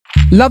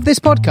Love this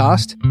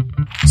podcast?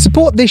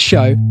 Support this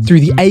show through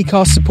the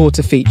Acast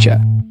supporter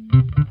feature.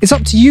 It's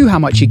up to you how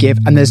much you give,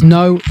 and there's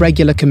no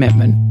regular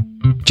commitment.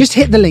 Just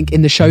hit the link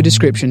in the show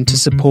description to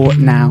support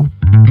now.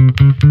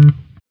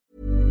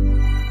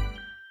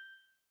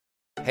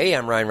 Hey,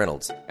 I'm Ryan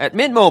Reynolds. At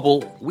Mint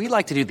Mobile, we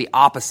like to do the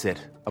opposite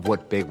of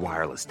what Big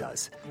Wireless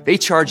does. They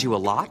charge you a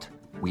lot,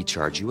 we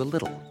charge you a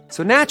little.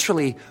 So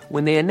naturally,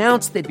 when they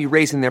announced they'd be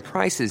raising their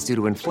prices due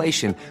to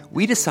inflation,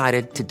 we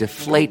decided to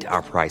deflate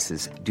our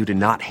prices due to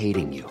not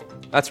hating you.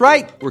 That's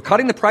right. We're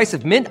cutting the price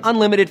of Mint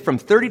Unlimited from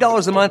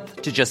 $30 a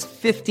month to just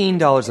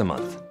 $15 a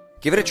month.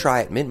 Give it a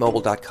try at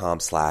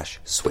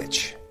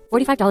mintmobile.com/switch.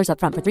 $45 up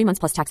front for 3 months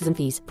plus taxes and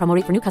fees. Promo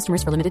rate for new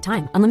customers for limited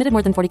time. Unlimited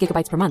more than 40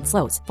 gigabytes per month.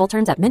 Slows full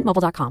terms at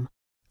mintmobile.com.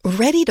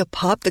 Ready to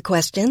pop the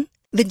question?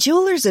 The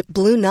jewelers at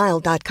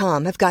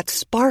BlueNile.com have got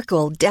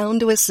sparkle down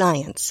to a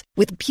science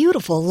with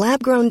beautiful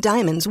lab-grown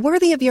diamonds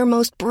worthy of your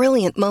most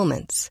brilliant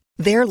moments.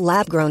 Their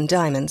lab-grown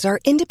diamonds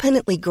are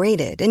independently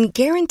graded and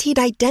guaranteed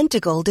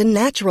identical to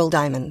natural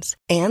diamonds,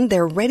 and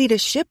they're ready to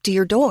ship to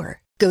your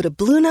door. Go to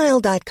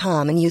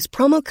BlueNile.com and use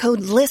promo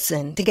code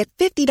LISTEN to get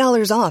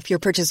 $50 off your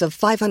purchase of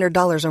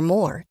 $500 or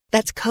more.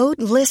 That's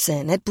code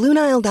LISTEN at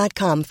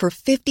BlueNile.com for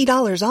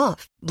 $50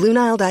 off.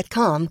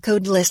 BlueNile.com,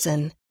 code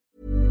LISTEN.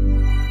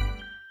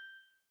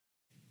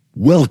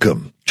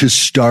 Welcome to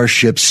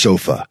Starship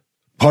Sofa,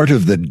 part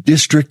of the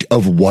District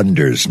of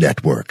Wonders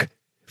network,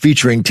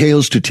 featuring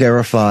Tales to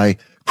Terrify,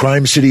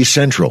 Crime City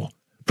Central,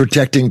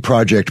 Protecting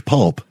Project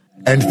Pulp,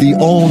 and the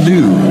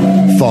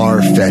all-new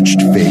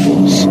Far-Fetched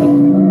Fables.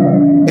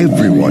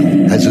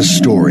 Everyone has a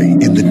story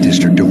in the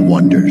District of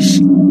Wonders.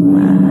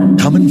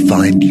 Come and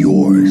find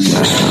yours.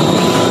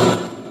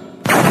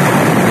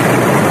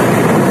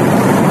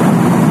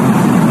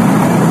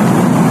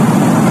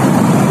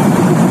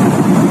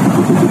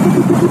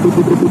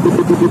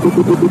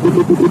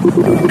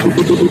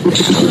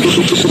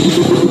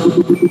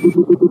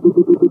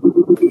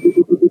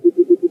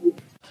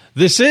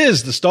 This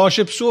is the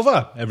Starship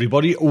Sofa.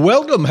 Everybody,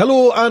 welcome,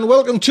 hello, and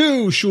welcome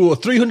to show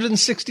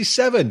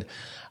 367.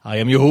 I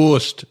am your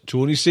host,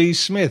 Tony C.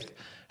 Smith.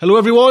 Hello,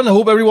 everyone. I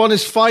hope everyone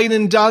is fine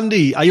and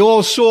dandy. Are you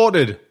all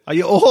sorted? Are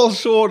you all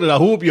sorted? I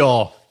hope you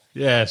are.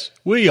 Yes,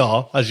 we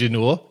are, as you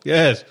know.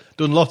 Yes,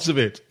 done lots of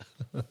it.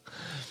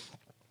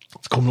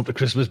 It's coming up to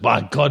Christmas.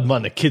 My God,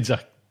 man, the kids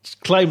are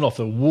climbing off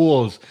the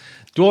walls.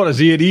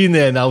 Daughter's 18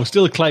 there now,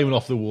 still climbing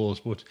off the walls.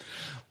 But,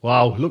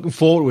 wow, looking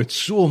forward to it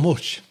so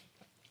much.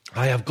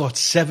 I have got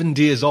 7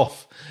 days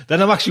off.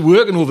 Then I'm actually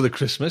working over the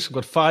Christmas. I've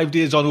got 5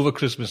 days on over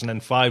Christmas and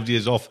then 5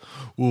 days off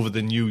over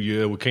the New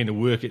Year. We kind of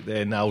work it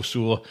there now.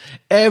 So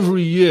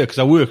every year, because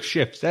I work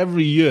shifts,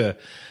 every year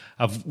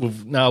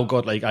we've now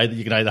got like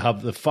you can either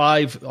have the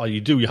 5, or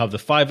you have the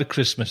 5 at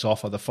Christmas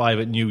off or the 5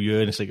 at New Year,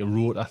 and it's like a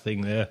rota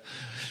thing there.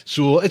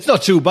 So it's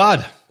not too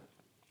bad.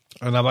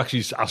 And I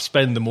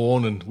spend the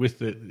morning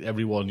with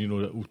everyone, you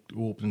know,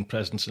 opening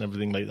presents and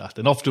everything like that.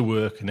 Then off to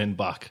work and then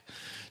back.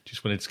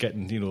 Just when it's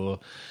getting, you know, a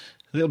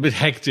little bit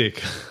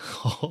hectic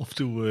off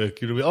to work.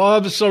 You know, oh,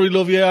 I'm sorry,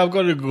 love, yeah, I've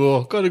got to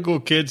go. Got to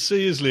go, kids.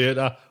 See you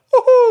later.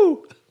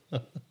 Woohoo!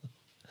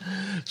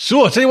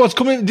 So, I'll tell you what's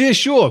coming in today's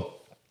show.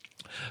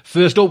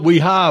 First up, we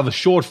have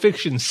short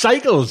fiction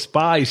Cycles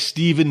by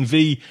Stephen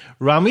V.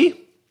 Rami.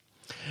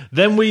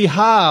 Then we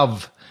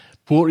have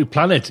Poetry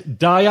Planet.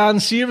 Diane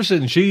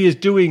Severson, she is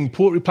doing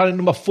Poetry Planet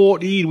number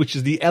 14, which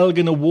is the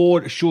Elgin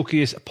Award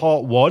Showcase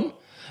Part 1.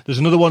 There's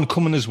another one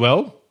coming as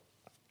well.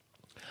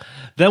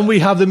 Then we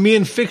have the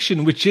main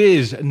fiction, which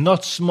is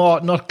Not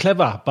Smart, Not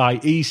Clever by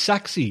E.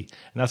 Saxey.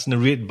 And that's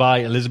narrated by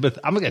Elizabeth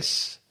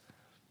Amagus.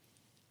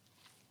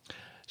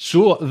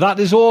 So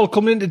that is all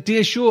coming into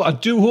today's show. I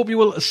do hope you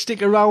will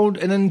stick around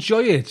and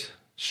enjoy it.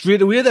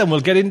 Straight away then, we'll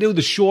get into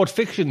the short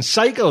fiction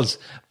Cycles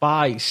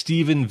by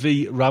Stephen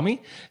V.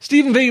 Rami.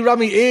 Stephen V.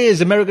 Rami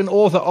is American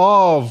author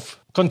of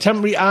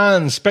contemporary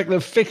and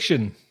speculative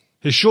fiction.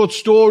 His short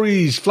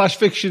stories, flash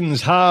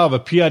fictions, have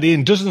appeared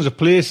in dozens of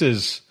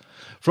places.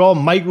 From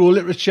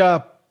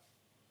micro-literature,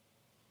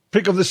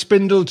 Prick of the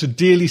Spindle to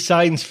daily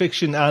science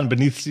fiction and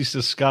Beneath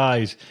Ceaseless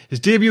Skies. His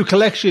debut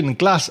collection,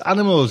 Glass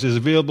Animals, is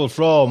available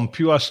from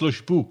Pure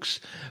Slush Books.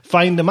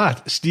 Find them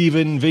at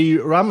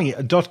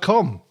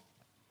stephenvrami.com.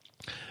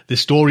 This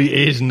story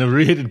is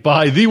narrated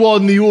by the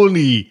one, the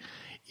only,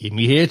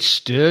 Amy H.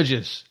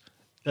 Sturgis.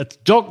 That's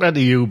Doctor to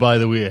you, by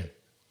the way.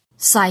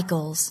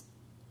 Cycles.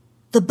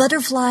 The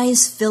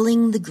butterflies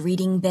filling the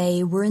greeting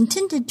bay were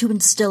intended to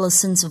instill a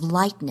sense of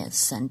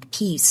lightness and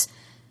peace.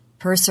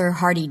 Purser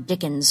Hardy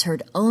Dickens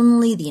heard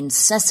only the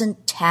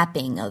incessant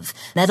tapping of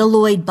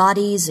metalloid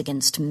bodies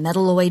against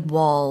metalloid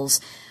walls,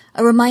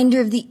 a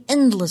reminder of the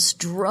endless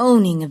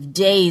droning of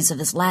days of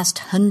his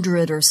last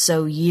 100 or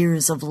so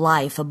years of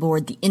life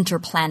aboard the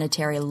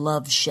interplanetary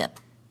love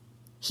ship.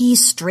 He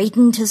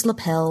straightened his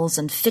lapels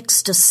and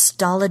fixed a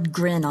stolid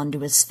grin onto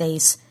his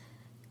face.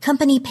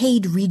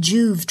 Company-paid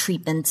Rejuve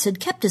treatments had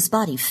kept his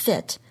body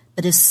fit,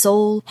 but his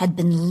soul had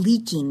been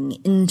leaking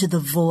into the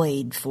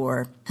void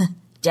for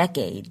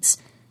decades.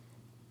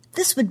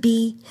 This would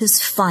be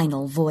his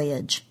final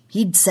voyage,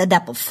 He'd said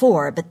that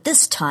before, but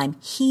this time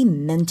he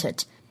meant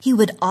it. He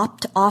would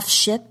opt off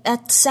ship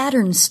at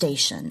Saturn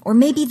Station, or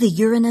maybe the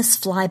Uranus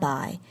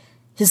flyby.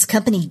 His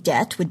company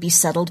debt would be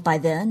settled by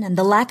then, and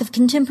the lack of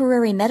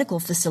contemporary medical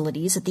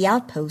facilities at the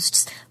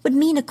outposts would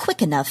mean a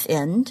quick enough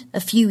end, a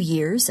few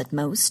years at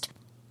most.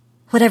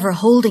 Whatever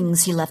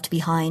holdings he left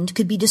behind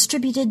could be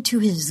distributed to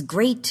his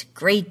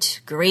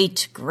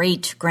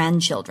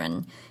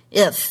great-great-great-great-grandchildren,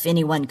 if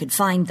anyone could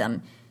find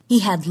them. He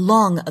had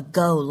long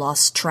ago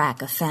lost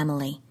track of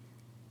family.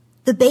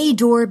 The bay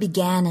door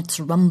began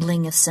its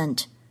rumbling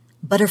ascent.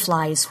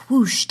 Butterflies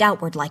whooshed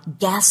outward like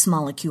gas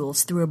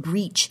molecules through a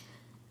breach.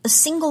 A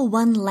single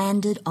one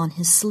landed on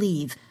his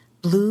sleeve,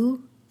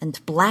 blue and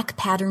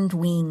black-patterned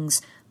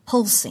wings,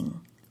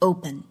 pulsing,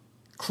 open,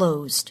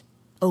 closed,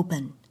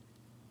 open.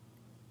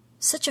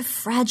 Such a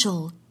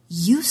fragile,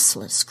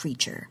 useless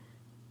creature.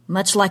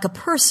 Much like a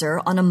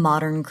purser on a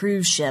modern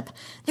cruise ship,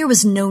 there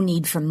was no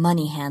need for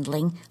money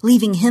handling,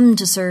 leaving him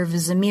to serve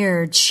as a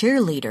mere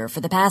cheerleader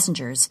for the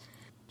passengers.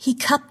 He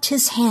cupped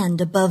his hand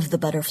above the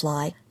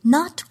butterfly,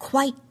 not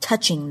quite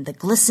touching the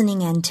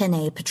glistening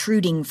antennae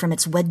protruding from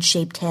its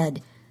wedge-shaped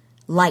head.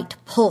 Light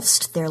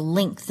pulsed their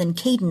length and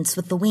cadence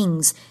with the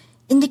wings,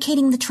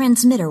 indicating the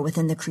transmitter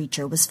within the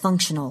creature was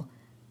functional.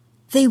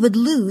 They would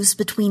lose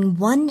between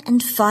 1%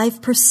 and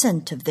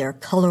 5% of their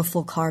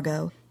colorful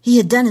cargo. He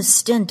had done his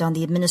stint on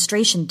the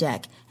administration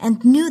deck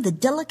and knew the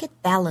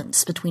delicate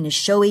balance between a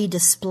showy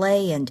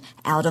display and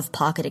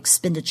out-of-pocket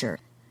expenditure.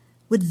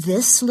 Would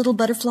this little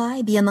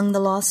butterfly be among the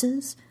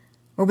losses,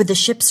 or would the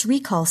ship's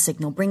recall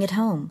signal bring it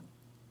home?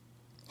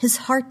 His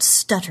heart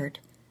stuttered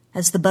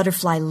as the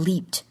butterfly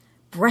leaped,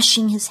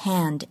 brushing his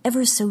hand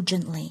ever so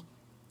gently.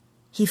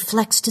 He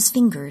flexed his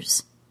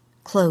fingers,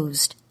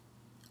 closed,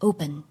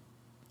 open,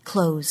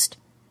 closed.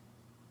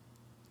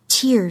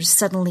 Tears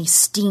suddenly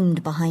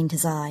steamed behind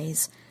his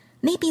eyes.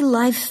 Maybe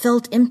life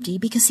felt empty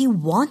because he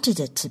wanted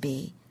it to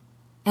be.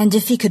 And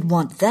if he could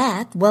want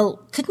that,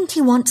 well, couldn't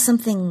he want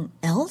something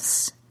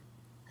else?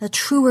 A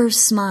truer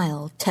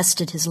smile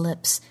tested his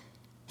lips.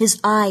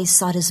 His eyes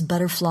sought his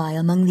butterfly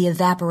among the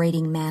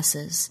evaporating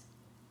masses.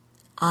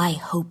 I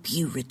hope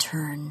you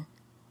return.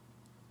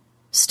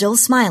 Still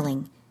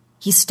smiling,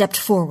 he stepped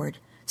forward,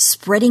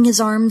 spreading his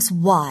arms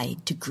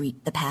wide to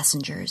greet the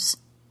passengers.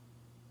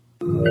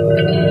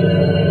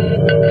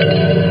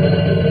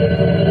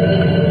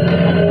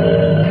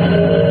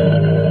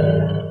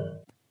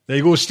 There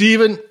you go,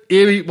 Stephen.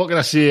 Amy, what can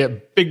I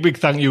say? Big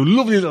thank you.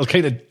 Lovely little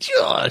kind of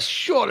just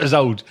short as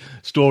out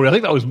story. I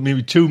think that was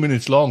maybe 2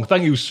 minutes long.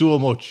 Thank you so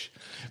much.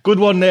 Good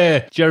one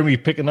there, Jeremy,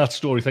 picking that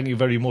story. Thank you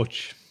very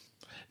much.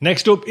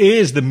 Next up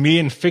is the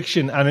main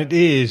fiction, and it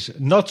is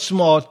Not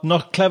Smart,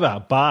 Not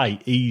Clever by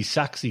E.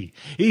 Saxey.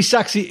 E.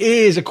 Saxey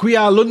is a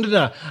queer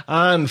Londoner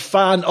and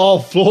fan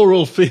of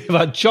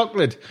floral-flavoured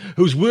chocolate,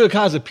 whose work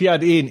has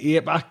appeared in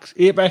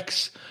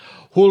Apex,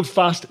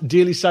 Holdfast,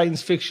 Daily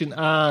Science Fiction,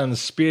 and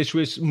Space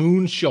Race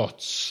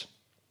Moonshots,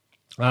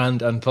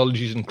 and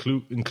anthologies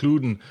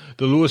including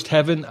The Lowest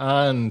Heaven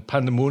and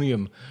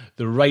Pandemonium,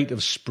 The Rite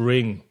of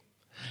Spring.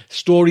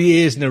 Story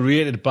is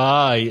narrated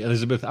by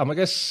Elizabeth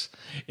Amicus,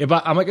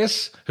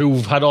 who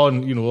we've had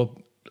on,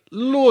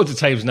 loads of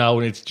times now,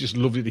 and it's just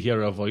lovely to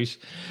hear her voice.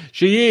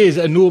 She is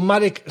a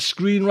nomadic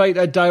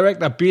screenwriter,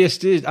 director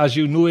based, as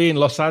you know, in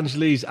Los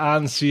Angeles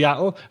and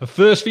Seattle. Her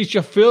first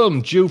feature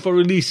film due for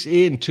release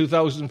in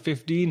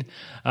 2015,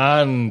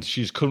 and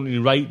she's currently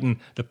writing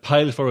the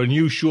pilot for a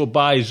new show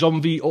by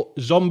Zombie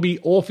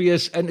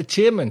Orpheus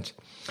Entertainment.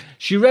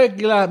 She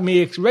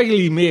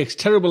regularly makes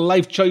terrible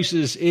life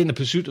choices in the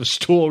pursuit of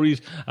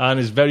stories and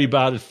is very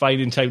bad at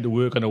finding time to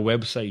work on a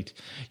website.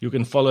 You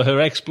can follow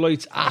her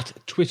exploits at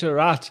Twitter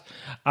at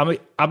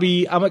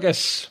Abby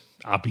Amicus.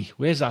 Abby,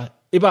 where's that?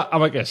 Iba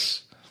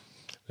Amicus.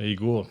 There you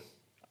go.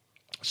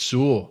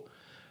 So,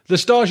 the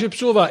Starship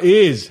Sofa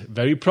is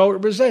very proud to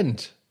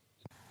present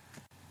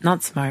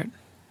Not Smart,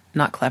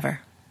 Not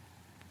Clever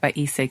by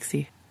E.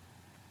 Saxey.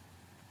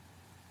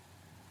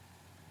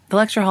 The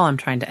lecture hall I'm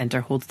trying to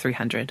enter holds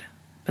 300,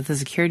 but the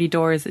security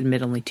doors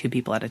admit only 2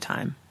 people at a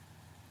time.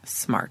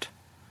 Smart.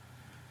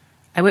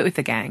 I wait with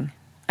the gang,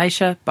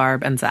 Aisha,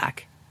 Barb, and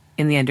Zach,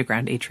 in the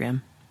underground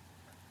atrium.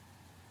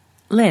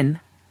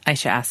 Lynn,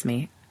 Aisha asked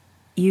me,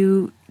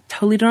 you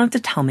totally don't have to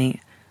tell me,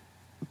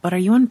 but are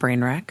you on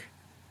Brainwreck?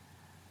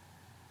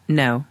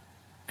 No.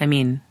 I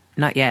mean,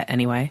 not yet,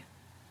 anyway.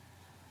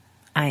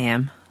 I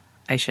am,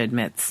 Aisha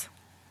admits.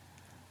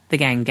 The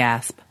gang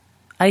gasp.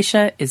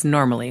 Aisha is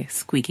normally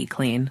squeaky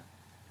clean.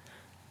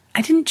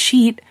 I didn't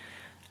cheat.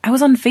 I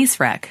was on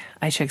FaceWreck,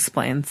 Aisha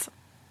explains.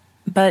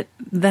 But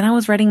then I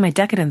was writing my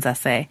decadence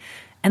essay,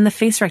 and the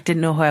FaceWreck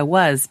didn't know who I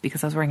was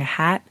because I was wearing a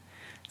hat,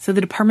 so the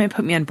department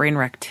put me on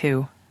Brainwreck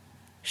too.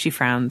 She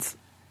frowns.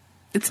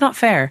 It's not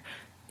fair.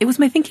 It was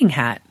my thinking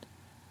hat.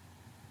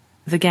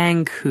 The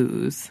gang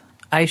coos.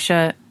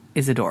 Aisha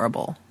is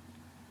adorable.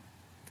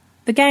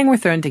 The gang were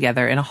thrown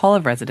together in a hall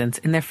of residence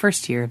in their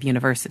first year of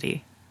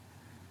university.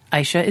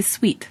 Aisha is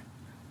sweet,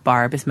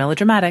 Barb is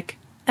melodramatic,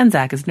 and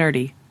Zach is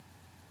nerdy.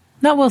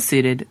 Not well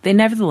suited, they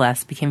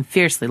nevertheless became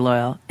fiercely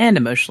loyal and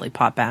emotionally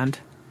pot-bound.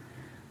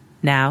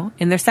 Now,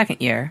 in their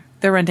second year,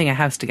 they're renting a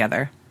house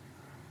together.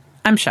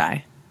 I'm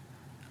shy.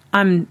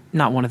 I'm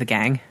not one of the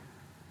gang.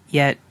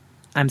 Yet,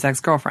 I'm Zach's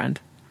girlfriend.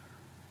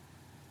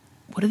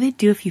 What do they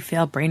do if you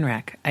fail brain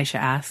wreck? Aisha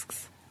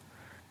asks.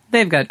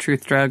 They've got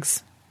truth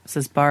drugs,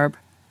 says Barb.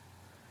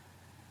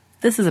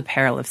 This is a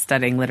peril of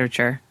studying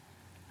literature.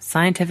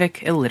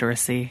 Scientific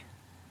illiteracy.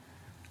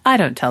 I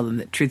don't tell them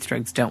that truth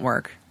drugs don't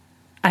work.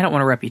 I don't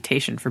want a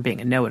reputation for being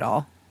a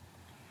know-it-all.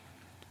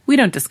 We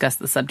don't discuss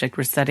the subject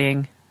we're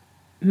studying.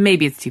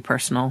 Maybe it's too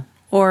personal,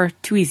 or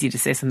too easy to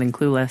say something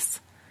clueless.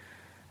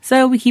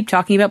 So we keep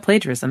talking about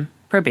plagiarism,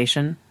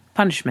 probation,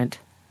 punishment.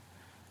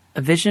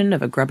 A vision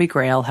of a grubby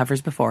grail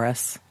hovers before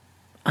us.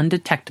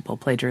 Undetectable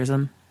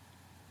plagiarism.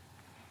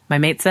 My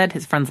mate said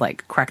his friends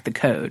crack the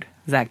code,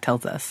 Zach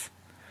tells us.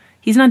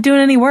 He's not doing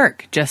any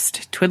work,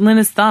 just twiddling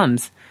his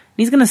thumbs, and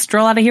he's going to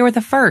stroll out of here with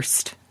a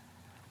first.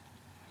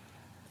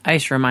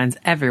 Aisha reminds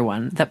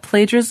everyone that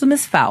plagiarism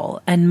is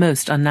foul and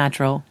most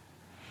unnatural.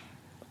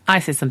 I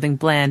say something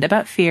bland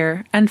about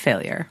fear and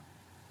failure.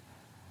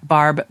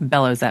 Barb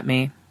bellows at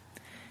me.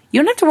 You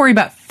don't have to worry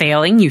about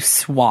failing, you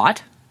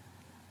swat.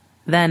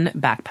 Then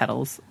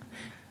backpedals.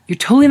 You're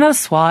totally not a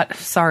swat,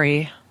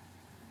 sorry.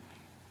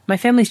 My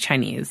family's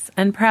Chinese,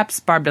 and perhaps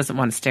Barb doesn't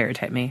want to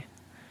stereotype me.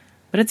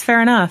 But it's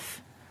fair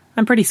enough.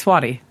 I'm pretty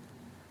swatty.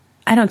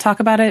 I don't talk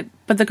about it,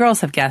 but the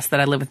girls have guessed that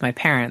I live with my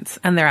parents,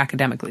 and they're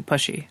academically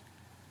pushy.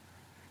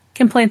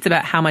 Complaints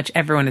about how much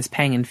everyone is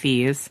paying in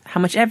fees, how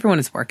much everyone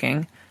is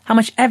working, how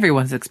much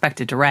everyone's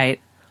expected to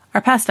write,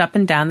 are passed up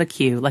and down the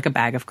queue like a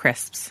bag of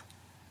crisps.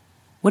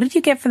 What did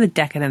you get for the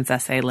decadence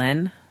essay,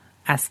 Lynn?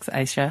 Asks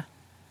Aisha.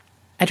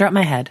 I drop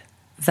my head.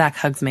 Zach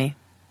hugs me.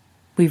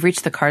 We've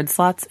reached the card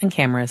slots and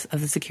cameras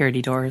of the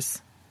security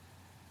doors.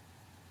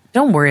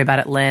 Don't worry about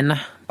it, Lynn,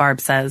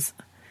 Barb says.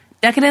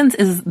 Decadence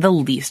is the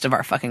least of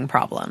our fucking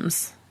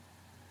problems.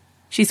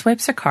 She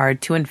swipes her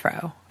card to and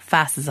fro,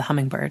 fast as a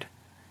hummingbird.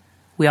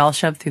 We all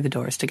shove through the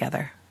doors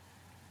together.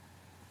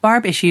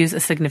 Barb issues a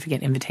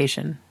significant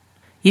invitation.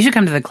 You should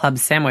come to the club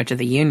sandwich at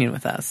the Union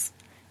with us.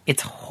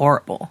 It's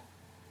horrible.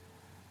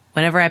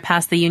 Whenever I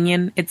pass the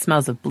Union, it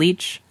smells of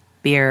bleach,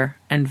 beer,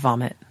 and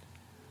vomit.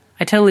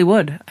 I totally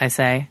would, I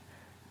say,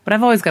 but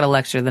I've always got a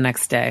lecture the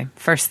next day,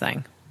 first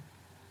thing.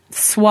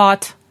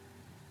 Swat!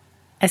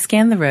 I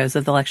scan the rows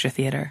of the lecture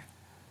theater.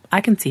 I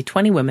can see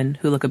 20 women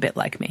who look a bit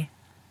like me.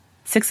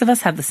 6 of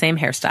us have the same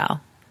hairstyle.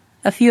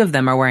 A few of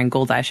them are wearing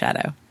gold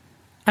eyeshadow.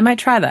 I might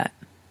try that.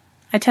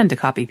 I tend to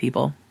copy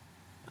people.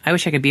 I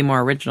wish I could be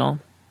more original,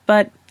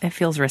 but it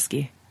feels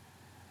risky.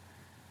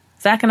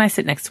 Zach and I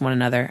sit next to one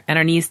another, and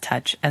our knees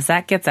touch as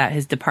Zach gets out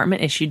his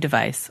department-issued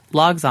device,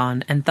 logs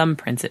on, and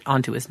thumbprints it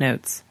onto his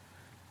notes.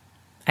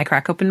 I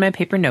crack open my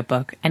paper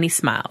notebook, and he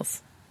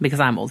smiles, because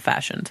I'm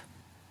old-fashioned.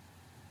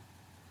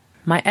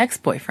 My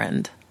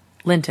ex-boyfriend,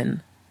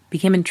 Linton,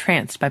 became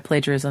entranced by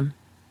plagiarism.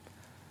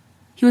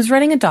 He was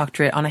writing a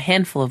doctorate on a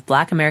handful of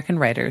Black American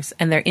writers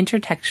and their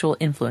intertextual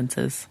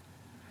influences.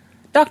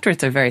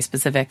 Doctorates are very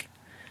specific,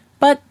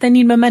 but they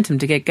need momentum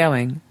to get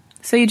going,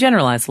 so you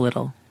generalize a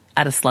little,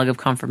 add a slug of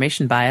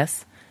confirmation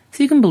bias,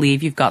 so you can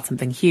believe you've got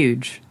something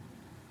huge.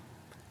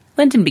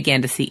 Linton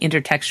began to see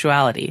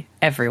intertextuality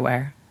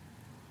everywhere.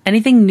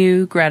 Anything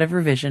new grew out of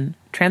revision,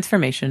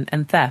 transformation,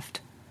 and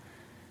theft.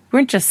 We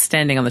weren't just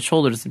standing on the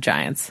shoulders of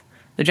giants.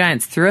 The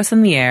giants threw us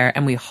in the air,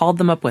 and we hauled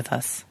them up with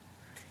us.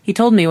 He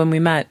told me when we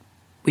met,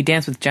 we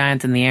dance with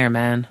giants in the air,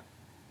 man.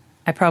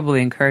 I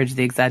probably encouraged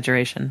the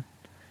exaggeration.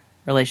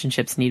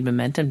 Relationships need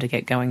momentum to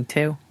get going,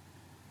 too.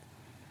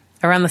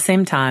 Around the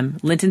same time,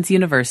 Linton's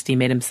university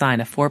made him sign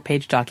a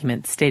 4-page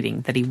document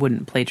stating that he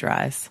wouldn't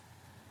plagiarize.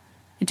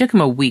 It took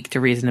him a week to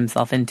reason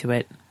himself into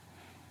it.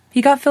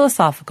 He got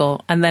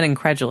philosophical, and then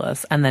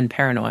incredulous, and then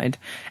paranoid,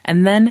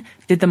 and then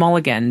did them all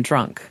again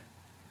drunk.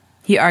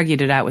 He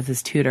argued it out with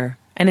his tutor,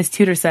 and his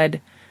tutor said,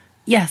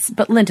 "Yes,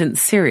 but Linton,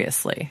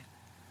 seriously."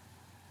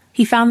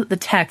 He found that the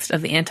text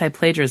of the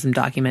anti-plagiarism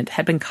document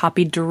had been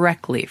copied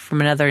directly from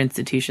another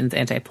institution's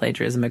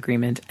anti-plagiarism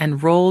agreement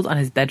and rolled on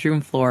his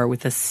bedroom floor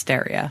with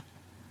hysteria.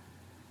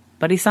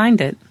 But he signed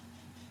it.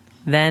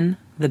 Then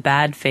the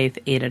bad faith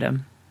aided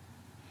him.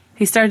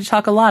 He started to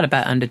talk a lot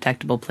about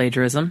undetectable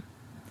plagiarism.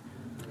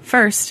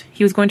 First,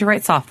 he was going to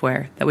write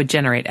software that would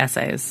generate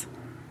essays.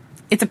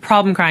 It's a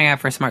problem crying out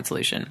for a smart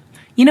solution.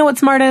 You know what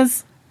smart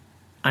is?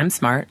 I'm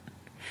smart.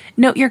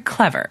 No, you're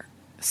clever.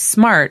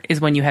 Smart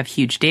is when you have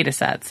huge data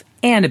sets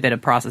and a bit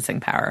of processing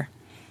power.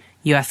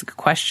 You ask a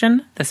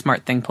question, the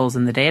smart thing pulls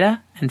in the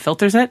data and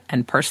filters it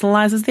and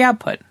personalizes the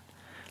output.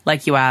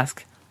 Like you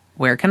ask,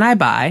 where can I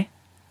buy?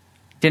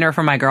 Dinner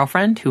for my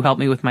girlfriend who helped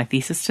me with my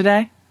thesis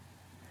today?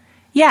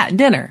 Yeah,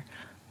 dinner.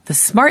 The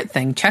smart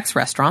thing checks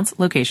restaurants,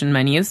 location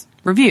menus,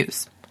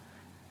 reviews.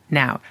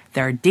 Now,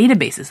 there are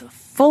databases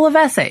full of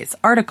essays,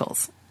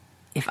 articles.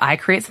 If I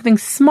create something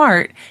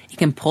smart, it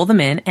can pull them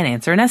in and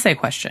answer an essay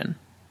question.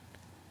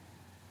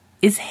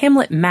 Is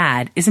Hamlet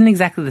mad isn't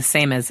exactly the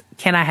same as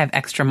can I have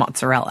extra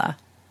mozzarella?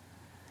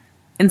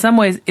 In some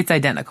ways, it's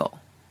identical.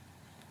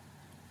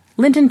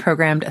 Linton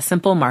programmed a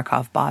simple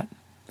Markov bot.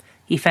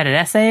 He fed it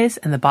essays,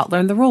 and the bot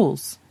learned the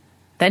rules.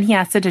 Then he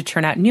asked it to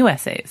churn out new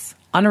essays,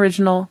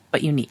 unoriginal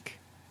but unique.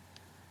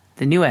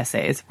 The new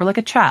essays were like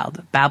a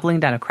child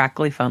babbling down a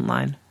crackly phone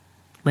line.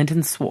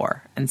 Linton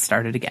swore and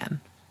started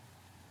again.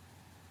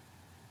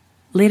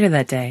 Later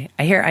that day,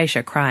 I hear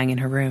Aisha crying in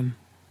her room.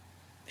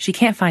 She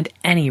can't find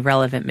any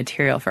relevant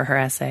material for her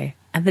essay,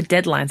 and the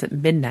deadline's at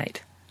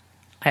midnight.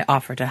 I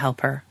offer to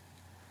help her.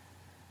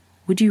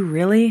 Would you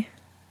really?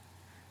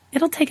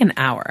 It'll take an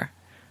hour.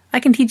 I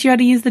can teach you how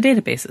to use the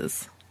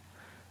databases.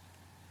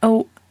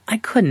 Oh, I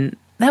couldn't.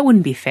 That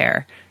wouldn't be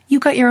fair. You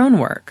got your own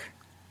work.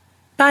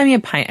 Buy me a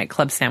pint at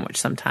Club Sandwich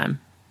sometime.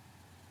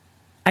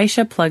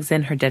 Aisha plugs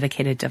in her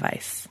dedicated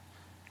device.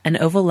 An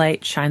oval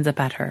light shines up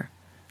at her.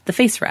 The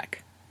face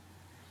rec.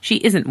 She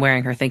isn't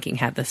wearing her thinking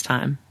hat this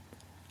time.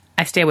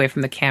 I stay away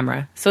from the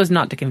camera so as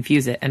not to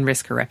confuse it and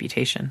risk her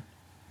reputation.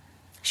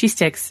 She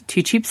sticks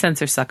 2 cheap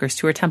sensor suckers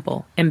to her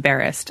temple,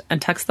 embarrassed,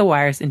 and tucks the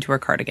wires into her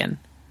cardigan.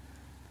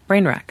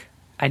 Brain wreck.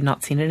 I'd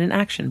not seen it in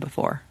action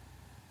before.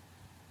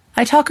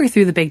 I talk her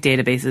through the big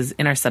databases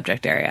in our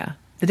subject area,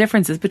 the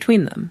differences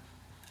between them.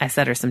 I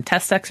set her some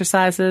test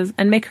exercises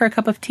and make her a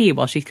cup of tea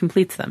while she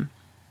completes them.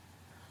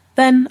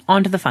 Then,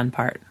 on to the fun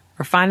part,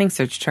 refining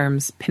search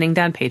terms, pinning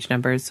down page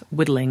numbers,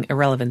 whittling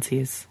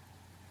irrelevancies.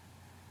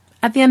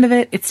 At the end of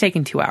it, it's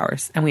taken 2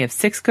 hours, and we have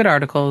 6 good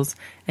articles,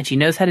 and she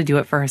knows how to do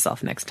it for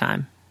herself next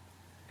time.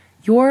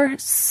 You're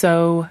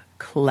so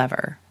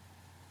clever.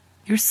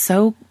 You're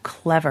so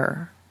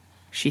clever,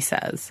 she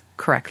says,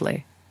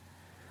 correctly.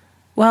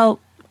 Well,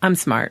 I'm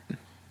smart.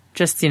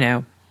 Just,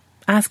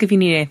 ask if you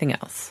need anything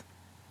else.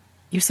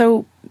 You're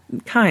so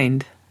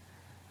kind.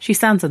 She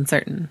sounds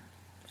uncertain,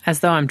 as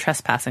though I'm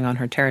trespassing on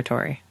her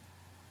territory.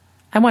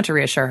 I want to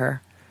reassure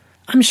her.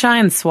 I'm shy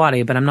and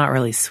swotty, but I'm not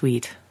really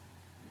sweet.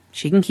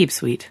 She can keep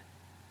sweet,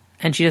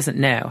 and she doesn't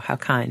know how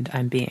kind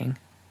I'm being.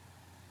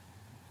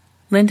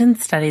 Linton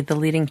studied the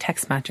leading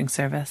text matching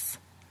service.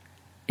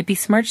 It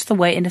besmirched the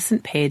white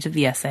innocent page of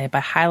the essay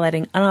by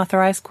highlighting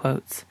unauthorized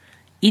quotes,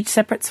 each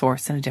separate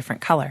source in a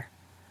different color.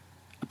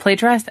 A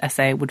plagiarized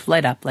essay would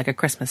light up like a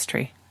Christmas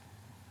tree.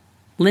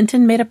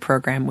 Linton made a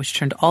program which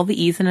turned all the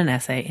E's in an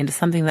essay into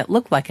something that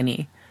looked like an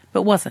E,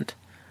 but wasn't,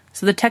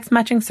 so the text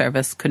matching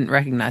service couldn't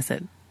recognize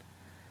it.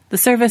 The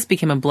service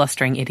became a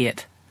blustering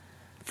idiot.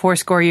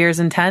 80 years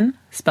and 10,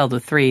 spelled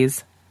with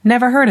 3s.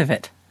 Never heard of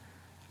it.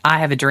 I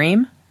have a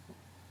dream.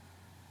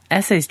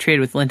 Essays treated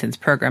with Linton's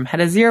program had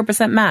a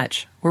 0%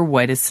 match, were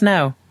white as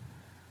snow.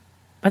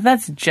 But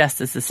that's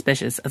just as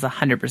suspicious as a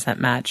 100%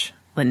 match,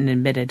 Linton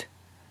admitted.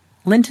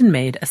 Linton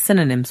made a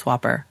synonym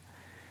swapper.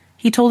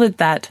 He told it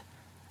that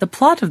the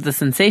plot of the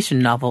sensation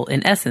novel,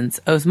 in essence,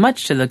 owes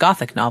much to the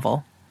Gothic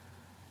novel.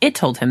 It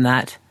told him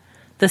that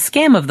the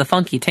scam of the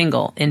funky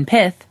tingle, in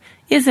pith,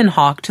 is in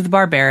hawk to the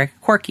barbaric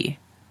quirky.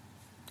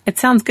 It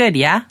sounds good,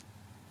 yeah?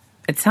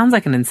 It sounds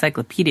like an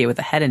encyclopedia with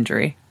a head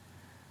injury.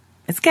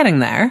 It's getting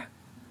there.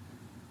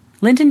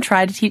 Linton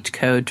tried to teach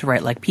code to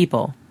write like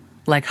people,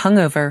 like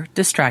hungover,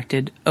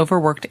 distracted,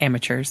 overworked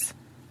amateurs,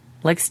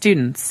 like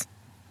students.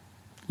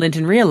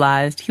 Linton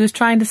realized he was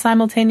trying to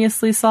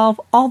simultaneously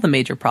solve all the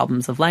major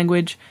problems of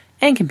language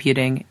and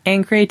computing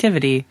and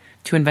creativity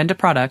to invent a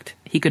product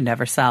he could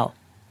never sell.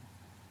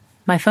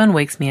 My phone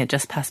wakes me at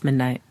just past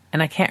midnight,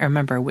 and I can't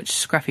remember which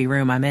scruffy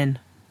room I'm in.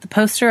 The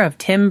poster of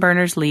Tim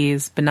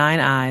Berners-Lee's benign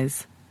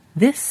eyes,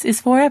 "This is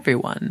for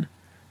everyone,"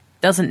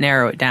 doesn't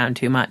narrow it down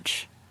too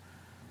much.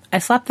 I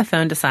slap the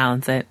phone to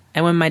silence it,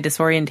 and when my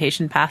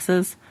disorientation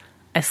passes,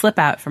 I slip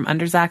out from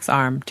under Zach's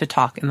arm to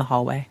talk in the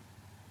hallway.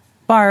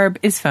 Barb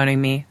is phoning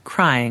me,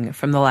 crying,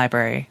 from the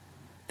library.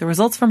 The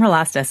results from her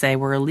last essay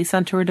were released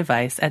onto her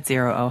device at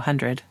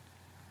 0000.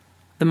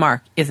 The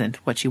mark isn't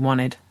what she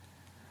wanted.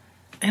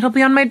 It'll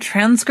be on my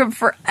transcript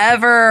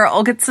forever.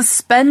 I'll get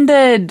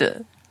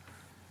suspended.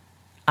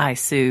 I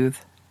soothe.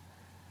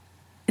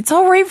 It's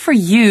all right for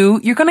you.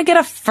 You're going to get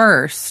a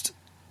first.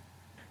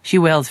 She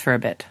wails for a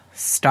bit.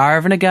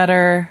 Starve in a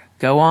gutter.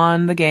 Go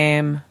on the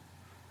game.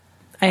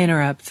 I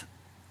interrupt.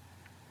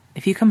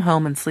 If you come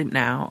home and sleep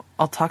now,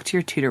 I'll talk to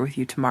your tutor with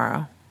you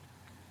tomorrow.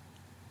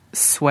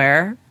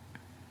 Swear?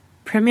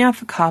 Print me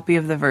off a copy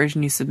of the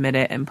version you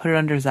submitted and put it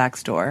under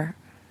Zach's door.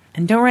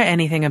 And don't write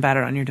anything about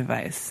it on your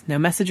device. No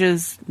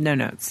messages, no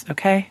notes,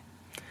 okay?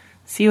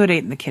 See you at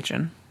 8 in the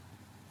kitchen.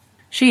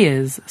 She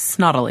is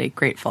snottily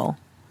grateful.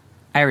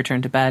 I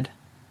return to bed.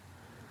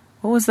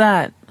 What was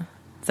that?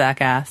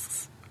 Zach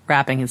asks,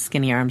 wrapping his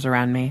skinny arms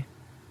around me.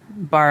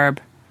 Barb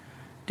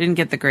didn't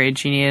get the grade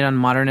she needed on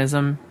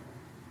modernism.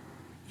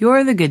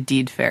 You're the good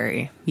deed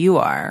fairy. You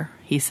are,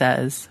 he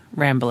says,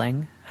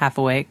 rambling, half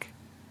awake.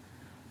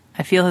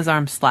 I feel his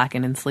arms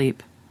slacken in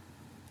sleep.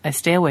 I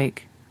stay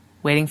awake,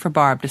 waiting for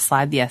Barb to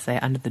slide the essay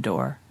under the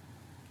door.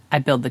 I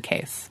build the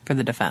case for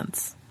the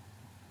defense.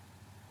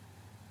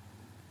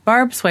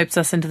 Barb swipes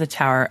us into the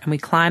tower, and we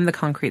climb the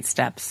concrete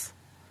steps.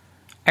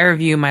 I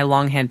review my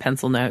longhand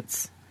pencil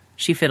notes.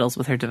 She fiddles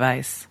with her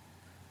device.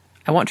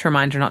 I want to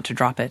remind her not to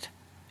drop it.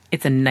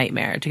 It's a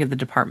nightmare to get the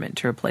department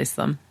to replace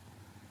them.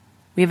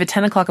 We have a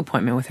 10 o'clock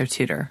appointment with her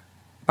tutor.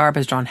 Barb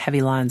has drawn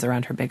heavy lines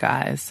around her big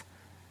eyes.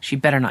 She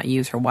better not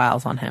use her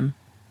wiles on him.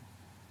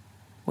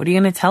 What are you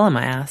going to tell him,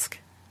 I ask.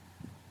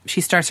 She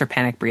starts her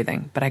panic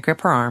breathing, but I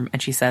grip her arm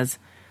and she says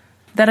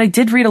that I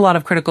did read a lot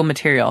of critical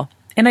material,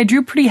 and I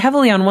drew pretty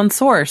heavily on one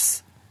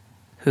source.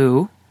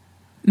 Who?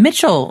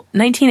 Mitchell,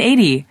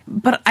 1980,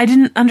 but I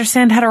didn't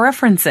understand how to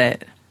reference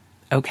it.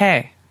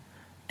 Okay.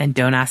 And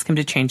don't ask him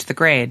to change the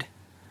grade.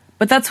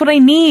 But that's what I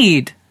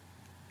need.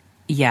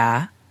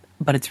 Yeah,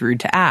 but it's rude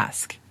to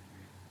ask.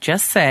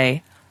 Just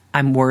say,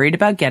 I'm worried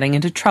about getting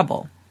into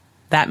trouble.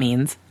 That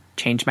means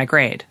change my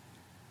grade.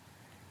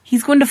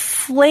 He's going to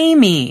flay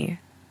me.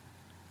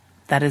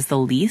 That is the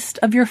least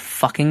of your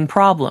fucking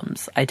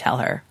problems, I tell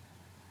her.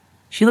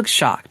 She looks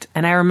shocked,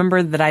 and I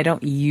remember that I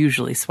don't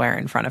usually swear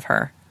in front of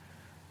her.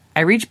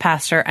 I reach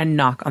past her and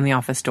knock on the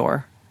office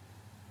door.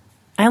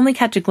 I only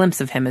catch a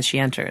glimpse of him as she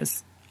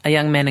enters. A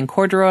young man in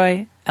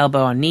corduroy,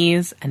 elbow on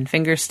knees, and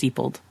fingers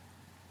steepled.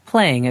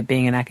 Playing at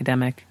being an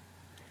academic.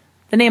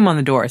 The name on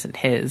the door isn't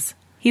his.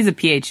 He's a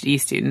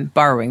PhD student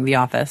borrowing the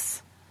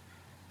office.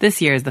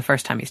 This year is the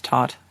first time he's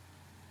taught.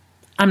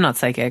 I'm not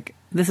psychic.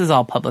 This is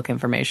all public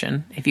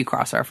information, if you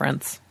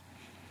cross-reference.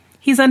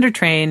 He's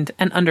undertrained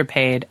and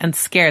underpaid and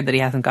scared that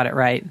he hasn't got it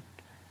right.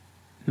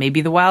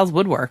 Maybe the wiles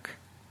would work.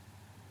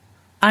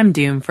 I'm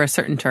doomed for a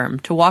certain term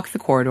to walk the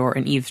corridor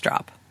and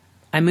eavesdrop.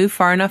 I move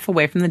far enough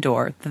away from the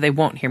door that they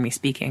won't hear me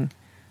speaking,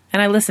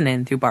 and I listen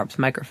in through Barb's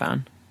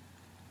microphone.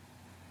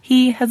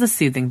 He has a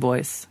soothing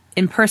voice,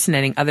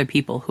 impersonating other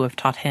people who have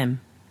taught him.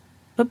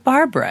 But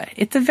Barbara,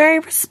 it's a very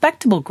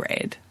respectable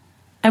grade.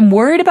 I'm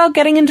worried about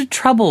getting into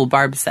trouble,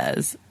 Barb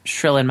says,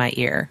 shrill in my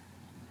ear.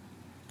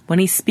 When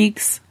he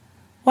speaks,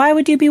 why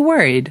would you be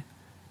worried?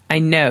 I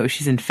know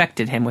she's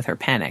infected him with her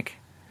panic.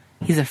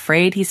 He's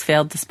afraid he's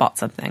failed to spot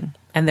something,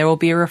 and there will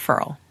be a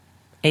referral.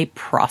 A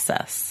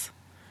process.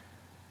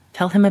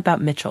 Tell him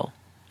about Mitchell,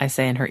 I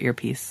say in her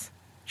earpiece.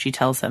 She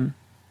tells him.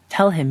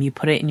 Tell him you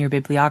put it in your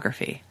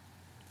bibliography.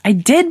 I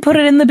did put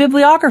it in the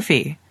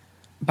bibliography,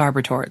 Barb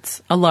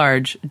retorts, a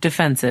large,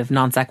 defensive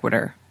non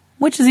sequitur,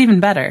 which is even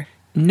better.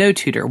 No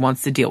tutor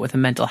wants to deal with a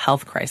mental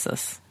health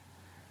crisis.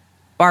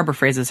 Barbara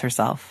phrases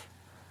herself.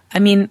 I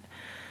mean,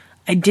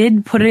 I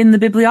did put it in the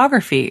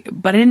bibliography,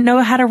 but I didn't know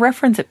how to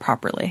reference it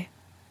properly.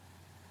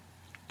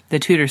 The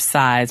tutor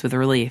sighs with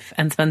relief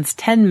and spends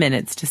 10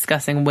 minutes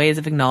discussing ways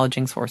of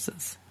acknowledging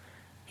sources.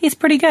 He's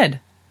pretty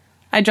good.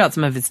 I jot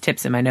some of his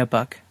tips in my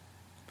notebook.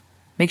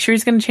 Make sure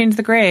he's going to change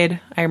the grade,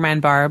 I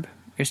remind Barb.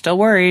 You're still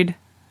worried.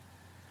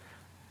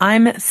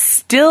 I'm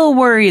still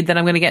worried that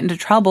I'm going to get into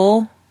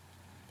trouble.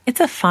 It's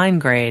a fine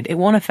grade. It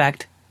won't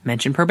affect.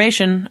 Mention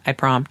probation, I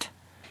prompt.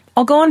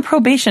 I'll go on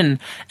probation,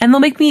 and they'll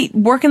make me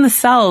work in the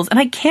cells, and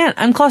I can't.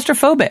 I'm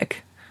claustrophobic.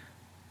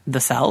 The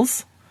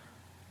cells?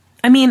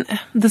 I mean,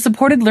 the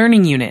supported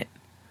learning unit.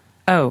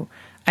 Oh,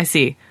 I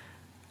see.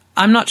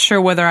 I'm not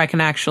sure whether I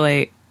can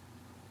actually...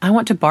 I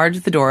want to barge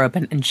the door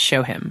open and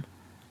show him.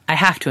 I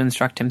have to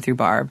instruct him through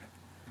Barb.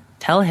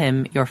 Tell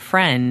him your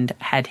friend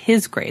had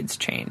his grades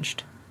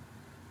changed.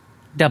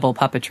 Double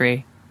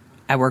puppetry.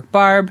 I work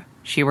Barb,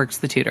 she works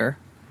the tutor.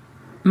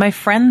 My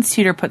friend's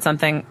tutor put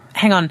something...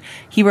 Hang on,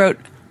 he wrote...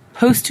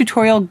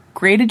 Post-tutorial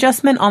grade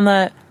adjustment on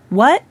the...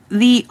 What?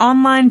 The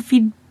online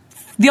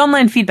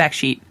feedback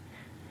sheet.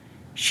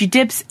 She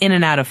dips in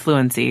and out of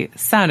fluency,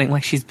 sounding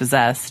like she's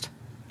possessed.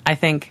 I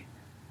think,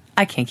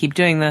 I can't keep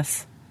doing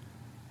this.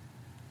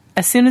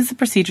 As soon as the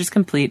procedure's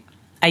complete,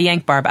 I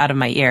yank Barb out of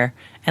my ear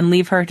and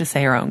leave her to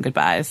say her own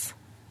goodbyes.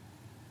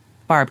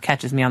 Barb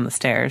catches me on the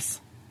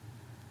stairs.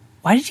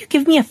 Why did you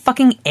give me a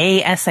fucking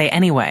A essay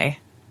anyway?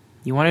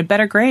 You wanted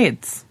better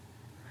grades.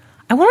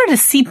 I wanted a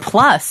C+.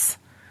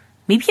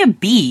 Maybe a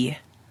B.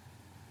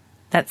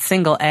 That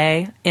single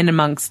A, in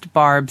amongst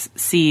Barb's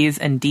C's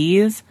and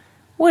D's,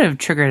 would have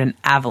triggered an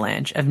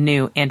avalanche of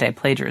new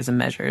anti-plagiarism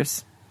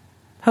measures.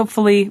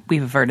 Hopefully,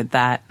 we've averted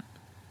that.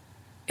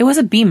 It was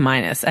a B-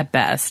 at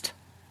best.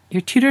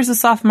 Your tutor's a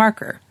soft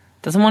marker.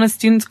 Doesn't want his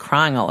students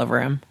crying all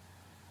over him.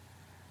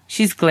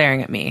 She's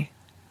glaring at me,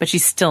 but she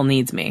still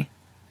needs me.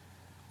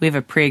 We have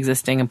a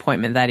pre-existing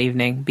appointment that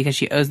evening because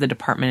she owes the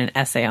department an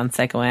essay on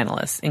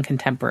psychoanalysts in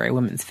contemporary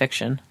women's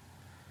fiction.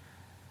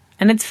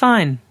 And it's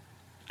fine.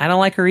 I don't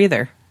like her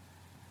either.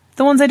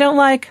 The ones I don't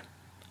like,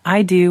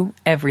 I do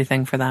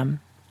everything for them.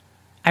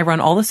 I run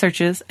all the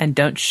searches and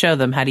don't show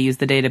them how to use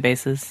the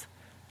databases.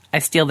 I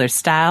steal their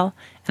style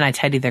and I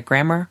tidy their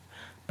grammar,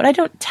 but I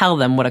don't tell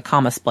them what a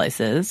comma splice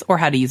is or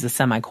how to use a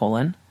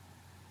semicolon.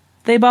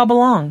 They bob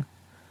along.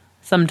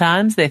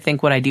 Sometimes they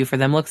think what I do for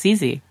them looks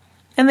easy,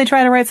 and they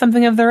try to write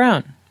something of their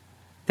own.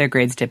 Their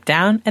grades dip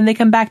down and they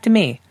come back to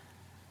me,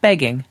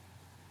 begging.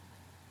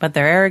 But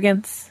their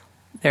arrogance,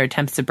 their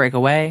attempts to break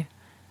away,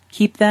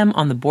 keep them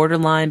on the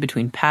borderline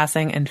between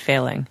passing and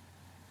failing.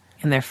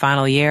 In their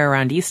final year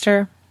around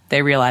Easter,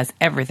 they realize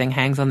everything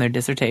hangs on their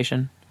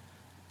dissertation.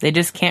 They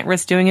just can't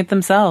risk doing it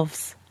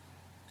themselves.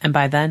 And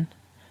by then,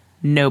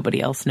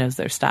 nobody else knows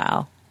their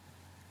style.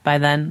 By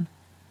then,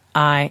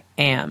 I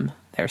am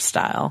their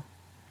style.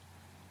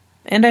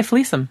 And I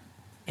fleece them.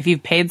 If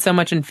you've paid so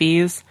much in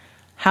fees,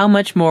 How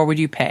much more would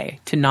you pay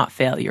to not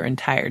fail your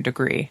entire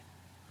degree?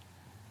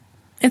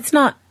 It's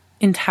not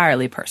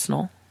entirely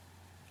personal.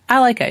 I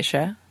like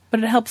Aisha,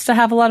 but it helps to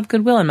have a lot of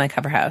goodwill in my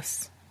cover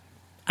house.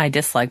 I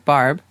dislike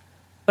Barb,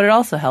 but it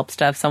also helps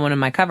to have someone in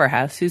my cover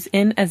house who's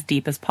in as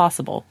deep as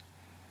possible.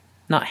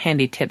 Not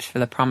handy tips for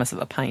the promise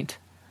of a pint.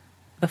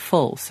 The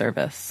full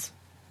service.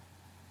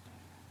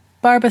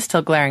 Barb is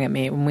still glaring at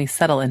me when we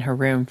settle in her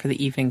room for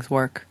the evening's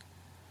work.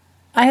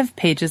 I have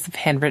pages of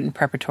handwritten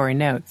preparatory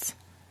notes.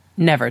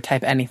 Never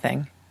type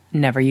anything.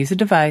 Never use a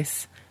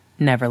device.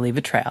 Never leave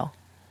a trail.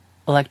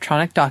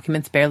 Electronic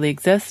documents barely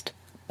exist,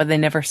 but they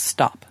never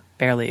stop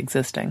barely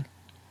existing.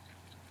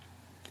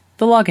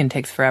 The login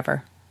takes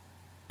forever.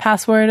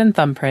 Password and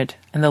thumbprint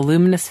and the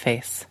luminous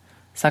face.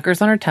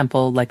 Suckers on her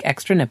temple like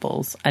extra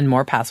nipples and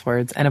more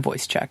passwords and a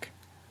voice check.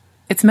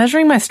 It's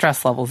measuring my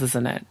stress levels,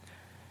 isn't it?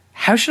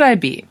 How should I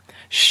be?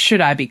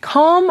 Should I be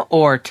calm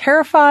or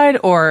terrified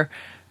or...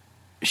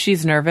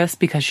 She's nervous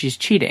because she's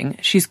cheating.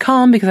 She's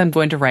calm because I'm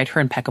going to write her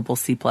impeccable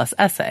C+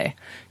 essay.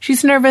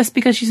 She's nervous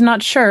because she's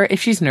not sure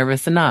if she's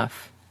nervous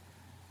enough.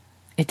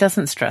 It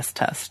doesn't stress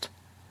test.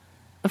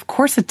 Of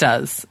course it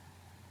does.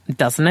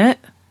 Doesn't it?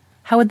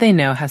 How would they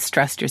know how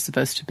stressed you're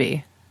supposed to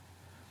be?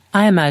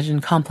 I imagine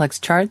complex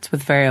charts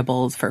with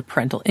variables for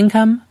parental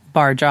income,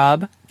 bar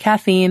job,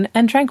 caffeine,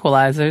 and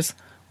tranquilizers,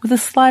 with a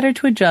slider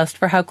to adjust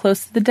for how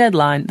close to the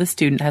deadline the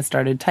student has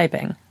started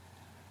typing.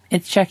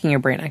 It's checking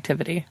your brain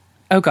activity.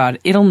 Oh God,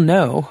 it'll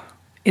know.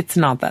 It's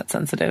not that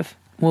sensitive.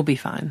 We'll be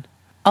fine.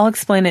 I'll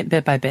explain it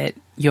bit by bit.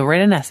 You'll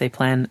write an essay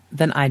plan,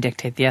 then I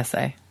dictate the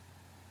essay.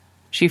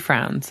 She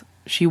frowns.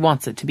 She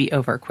wants it to be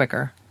over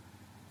quicker.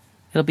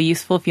 It'll be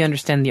useful if you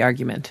understand the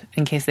argument,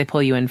 in case they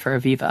pull you in for a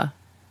viva.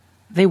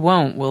 They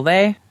won't, will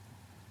they?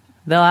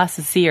 They'll ask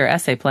to see your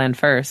essay plan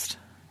first,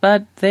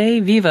 but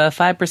they viva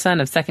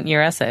 5% of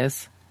second-year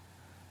essays.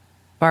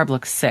 Barb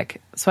looks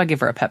sick, so I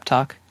give her a pep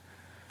talk.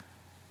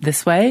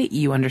 This way,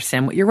 you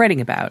understand what you're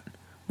writing about.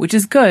 Which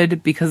is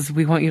good, because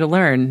we want you to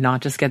learn,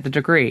 not just get the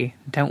degree,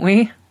 don't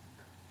we?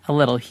 A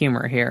little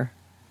humor here.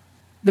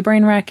 The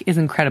brain wreck is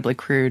incredibly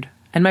crude,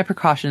 and my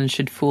precautions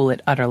should fool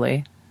it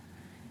utterly.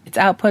 Its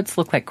outputs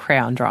look like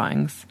crayon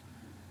drawings.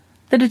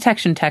 The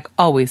detection tech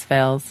always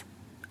fails,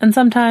 and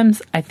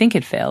sometimes I think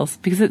it fails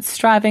because it's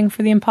striving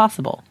for the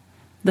impossible,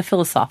 the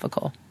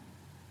philosophical.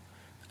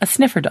 A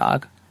sniffer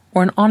dog,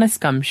 or an honest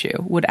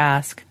gumshoe, would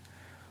ask,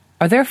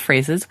 are there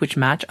phrases which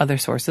match other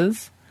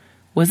sources?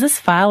 Was this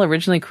file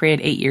originally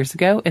created 8 years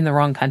ago in the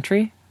wrong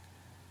country?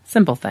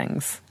 Simple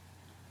things.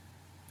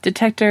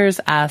 Detectors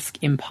ask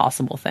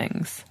impossible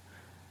things.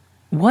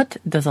 What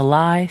does a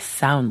lie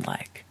sound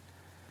like?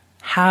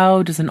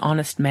 How does an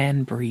honest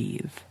man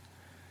breathe?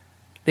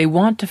 They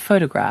want to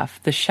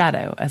photograph the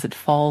shadow as it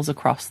falls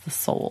across the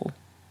soul.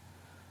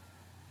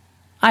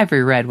 I've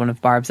reread one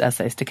of Barb's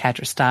essays to catch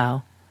her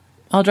style.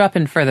 I'll drop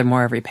in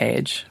furthermore every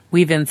page,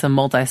 weave in some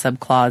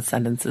multi-sub-clause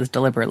sentences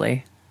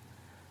deliberately.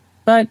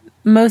 But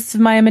most of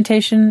my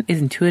imitation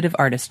is intuitive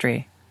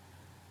artistry.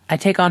 I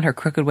take on her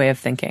crooked way of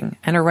thinking,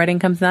 and her writing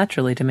comes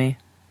naturally to me.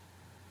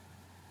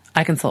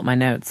 I consult my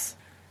notes.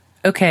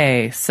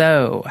 Okay,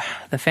 so,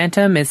 the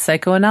Phantom is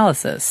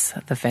psychoanalysis.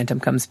 The Phantom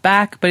comes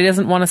back, but he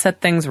doesn't want to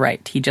set things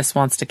right. He just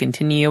wants to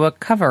continue a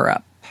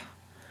cover-up.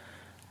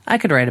 I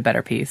could write a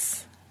better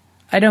piece.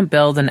 I don't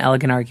build an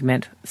elegant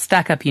argument,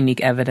 stack up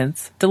unique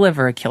evidence,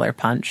 deliver a killer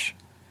punch.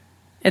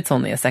 It's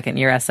only a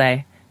second-year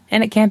essay,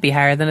 and it can't be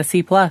higher than a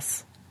C+.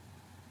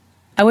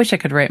 I wish I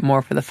could write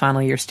more for the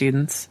final year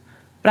students,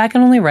 but I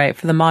can only write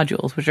for the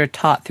modules which are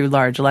taught through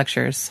large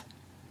lectures.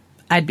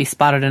 I'd be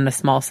spotted in a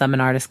small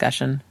seminar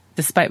discussion,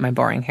 despite my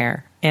boring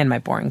hair and my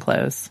boring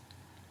clothes.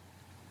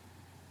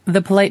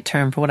 The polite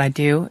term for what I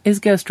do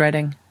is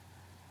ghostwriting.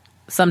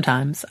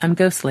 Sometimes I'm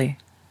ghostly.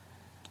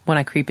 When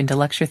I creep into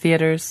lecture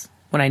theaters,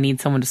 when I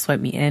need someone to swipe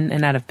me in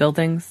and out of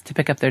buildings, to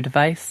pick up their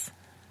device,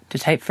 to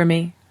type for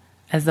me,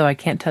 as though I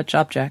can't touch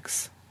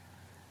objects.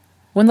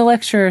 When the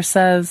lecturer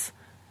says,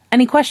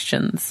 "Any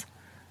questions?"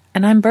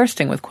 and I'm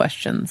bursting with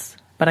questions,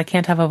 but I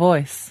can't have a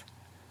voice.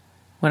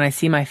 When I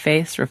see my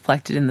face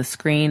reflected in the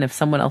screen of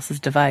someone else's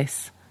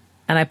device,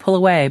 and I pull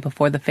away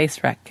before the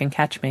face wreck can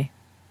catch me.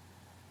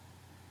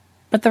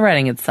 But the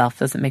writing itself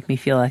doesn't make me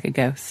feel like a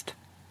ghost.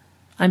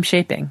 I'm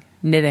shaping,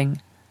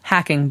 knitting,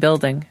 hacking,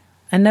 building,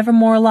 and never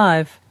more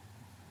alive.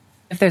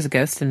 If there's a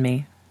ghost in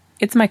me,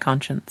 it's my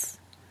conscience,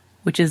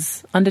 which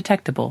is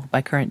undetectable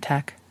by current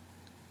tech.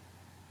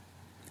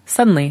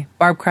 Suddenly,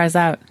 Barb cries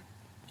out.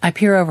 I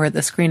peer over at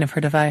the screen of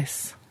her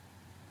device.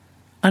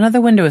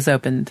 Another window is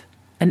opened,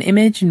 an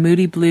image in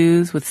moody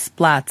blues with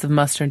splats of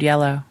mustard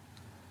yellow.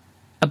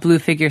 A blue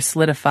figure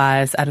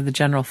solidifies out of the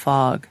general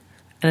fog,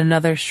 and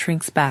another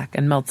shrinks back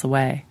and melts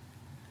away.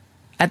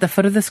 At the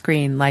foot of the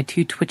screen lie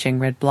 2 twitching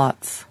red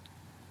blots.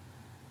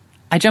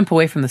 I jump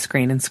away from the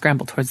screen and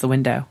scramble towards the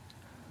window.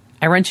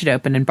 I wrench it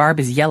open and Barb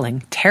is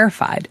yelling,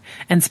 terrified,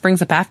 and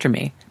springs up after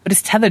me, but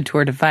is tethered to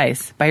her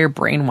device by her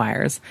brain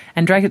wires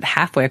and dragged it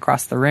halfway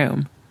across the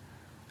room.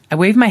 I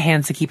wave my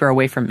hands to keep her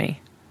away from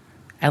me.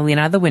 I lean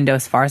out of the window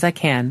as far as I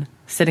can,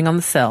 sitting on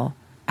the sill,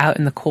 out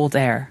in the cold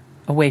air,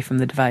 away from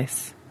the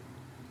device.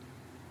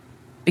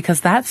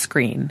 Because that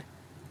screen,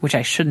 which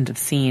I shouldn't have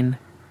seen,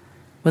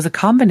 was a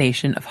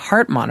combination of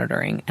heart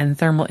monitoring and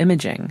thermal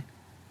imaging.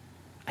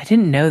 I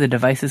didn't know the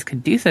devices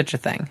could do such a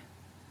thing.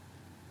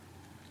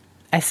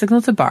 I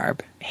signal to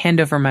Barb, hand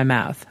over my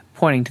mouth,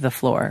 pointing to the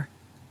floor.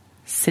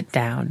 Sit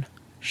down.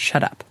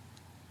 Shut up.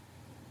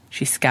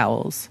 She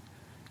scowls.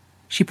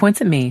 She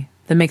points at me,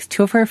 then makes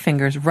two of her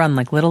fingers run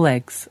like little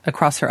legs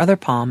across her other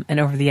palm and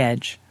over the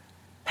edge,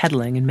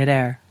 pedaling in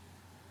midair.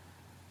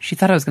 She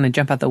thought I was going to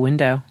jump out the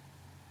window.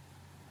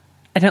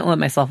 I don't let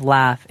myself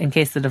laugh in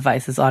case the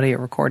device is audio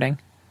recording.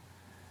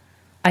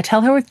 I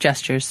tell her with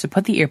gestures to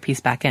put the earpiece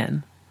back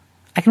in.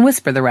 I can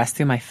whisper the rest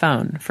through my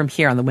phone from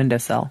here on the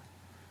windowsill.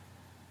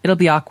 It'll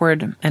be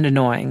awkward and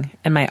annoying,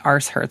 and my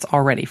arse hurts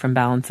already from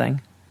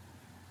balancing.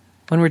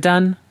 When we're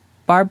done,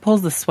 Barb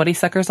pulls the sweaty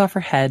suckers off her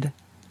head,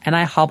 and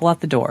I hobble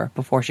out the door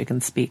before she can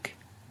speak.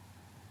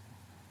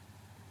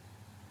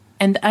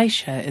 And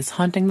Aisha is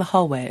haunting the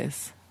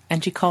hallways,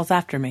 and she calls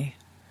after me.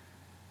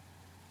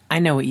 I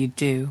know what you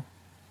do.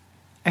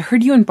 I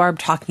heard you and Barb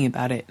talking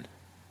about it.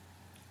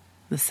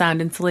 The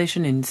sound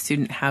insulation in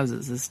student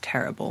houses is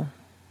terrible.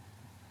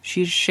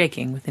 She's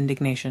shaking with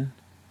indignation.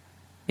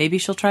 Maybe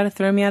she'll try to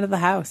throw me out of the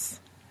house.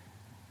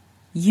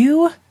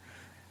 You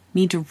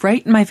need to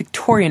write my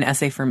Victorian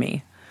essay for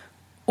me,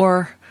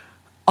 or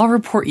I'll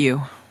report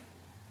you.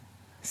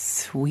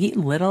 Sweet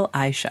little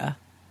Aisha.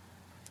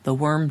 The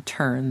worm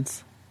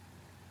turns.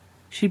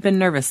 She'd been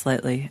nervous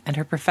lately, and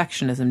her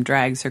perfectionism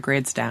drags her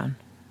grades down.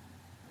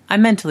 I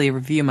mentally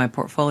review my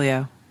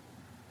portfolio.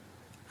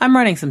 I'm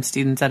running some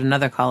students at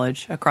another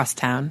college across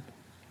town.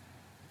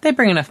 They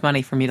bring enough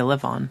money for me to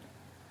live on,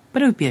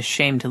 but it would be a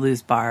shame to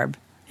lose Barb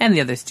and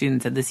the other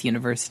students at this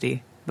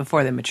university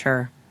before they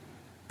mature,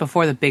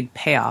 before the big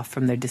payoff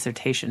from their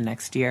dissertation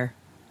next year.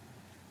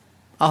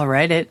 I'll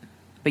write it,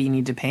 but you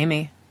need to pay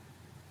me.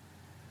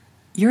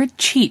 You're a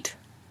cheat.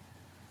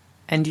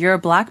 And you're a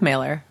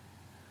blackmailer.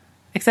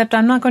 Except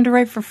I'm not going to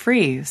write for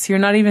free, so you're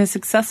not even a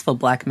successful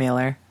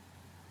blackmailer.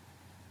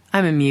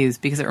 I'm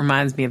amused because it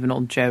reminds me of an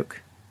old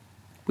joke.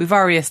 We've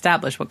already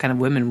established what kind of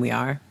women we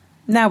are.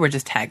 Now we're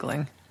just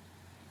haggling.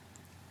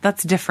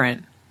 That's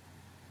different.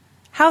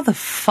 How the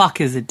fuck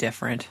is it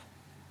different?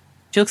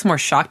 She looks more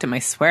shocked at my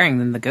swearing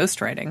than the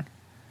ghostwriting.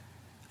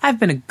 I've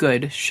been a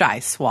good, shy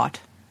swat.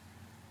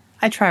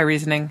 I try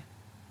reasoning.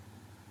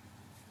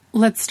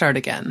 Let's start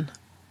again.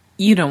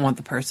 You don't want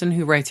the person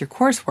who writes your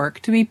coursework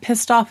to be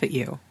pissed off at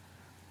you.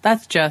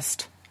 That's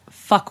just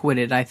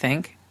fuck-witted, I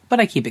think, but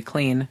I keep it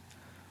clean.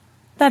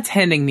 That's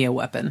handing me a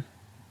weapon.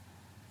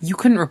 You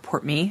couldn't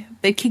report me.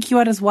 They'd kick you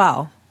out as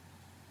well.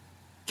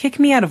 Kick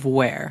me out of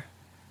where?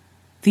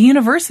 The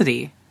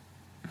university.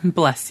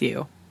 Bless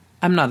you.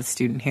 I'm not a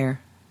student here.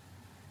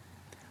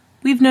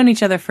 We've known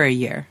each other for a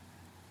year.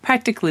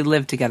 Practically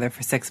lived together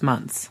for 6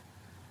 months.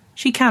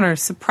 She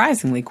counters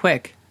surprisingly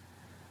quick.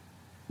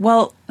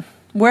 Well,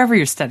 wherever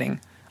you're studying,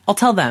 I'll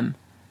tell them.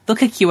 They'll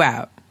kick you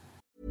out.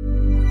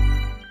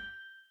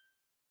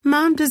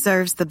 Mom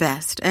deserves the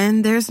best,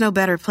 and there's no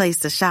better place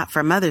to shop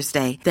for Mother's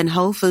Day than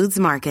Whole Foods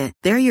Market.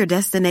 They're your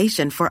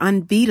destination for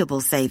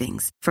unbeatable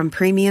savings, from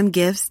premium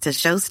gifts to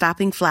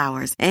show-stopping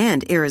flowers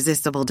and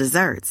irresistible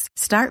desserts.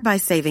 Start by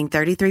saving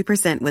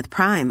 33% with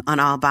Prime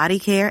on all body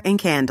care and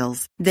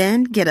candles.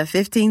 Then get a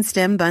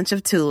 15-stem bunch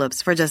of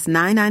tulips for just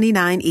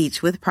 $9.99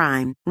 each with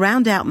Prime.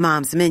 Round out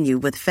Mom's menu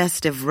with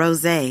festive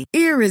rosé,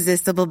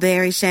 irresistible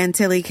berry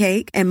chantilly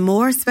cake, and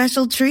more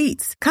special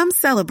treats. Come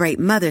celebrate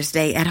Mother's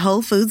Day at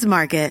Whole Foods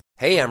Market.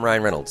 Hey, I'm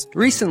Ryan Reynolds.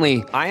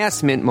 Recently, I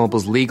asked Mint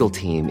Mobile's legal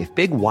team if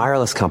big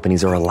wireless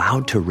companies are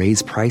allowed to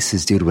raise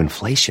prices due to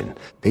inflation.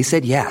 They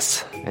said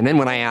yes. And then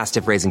when I asked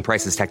if raising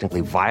prices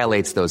technically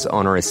violates those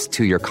onerous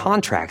 2-year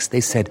contracts,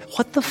 they said,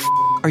 "What the f***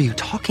 are you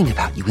talking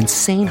about, you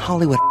insane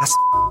Hollywood ass?"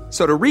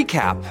 So to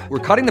recap, we're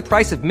cutting the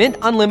price of Mint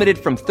Unlimited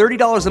from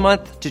 $30 a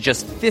month to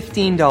just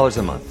 $15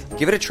 a month.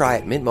 Give it a try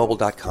at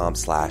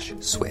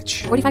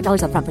mintmobile.com/switch.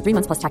 $45 up front for 3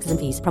 months plus taxes and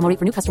fees. Promo rate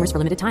for new customers for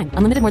limited time.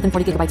 Unlimited more than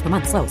 40 gigabytes per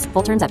month. Slows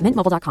full terms at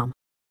mintmobile.com.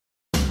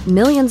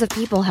 Millions of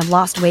people have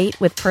lost weight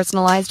with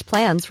personalized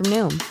plans from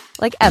Noom.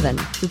 Like Evan,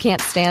 who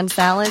can't stand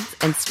salads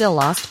and still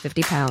lost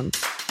 50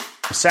 pounds.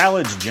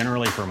 Salads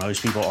generally for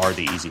most people are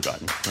the easy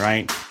button,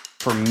 right?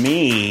 For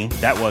me,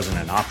 that wasn't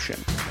an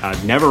option. I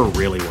never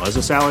really was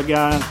a salad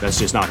guy. That's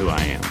just not who I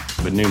am.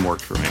 But Noom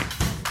worked for me.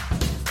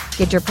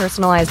 Get your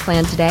personalized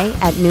plan today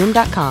at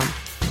Noom.com.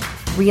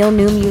 Real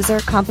Noom user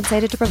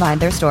compensated to provide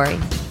their story.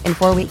 In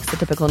 4 weeks, the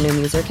typical Noom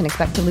user can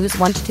expect to lose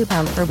 1 to 2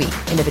 pounds per week.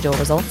 Individual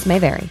results may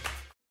vary.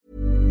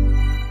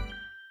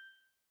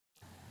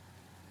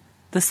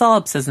 The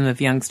solipsism of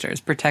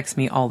youngsters protects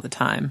me all the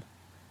time.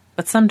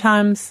 But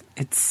sometimes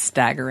it's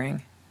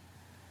staggering.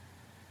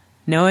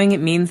 Knowing it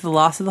means the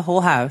loss of the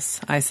whole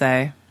house, I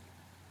say,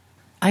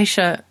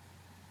 Aisha,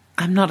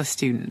 I'm not a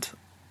student.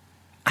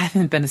 I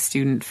haven't been a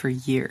student for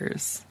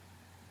years.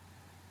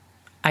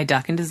 I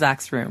duck into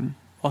Zach's room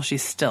while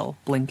she's still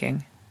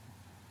blinking.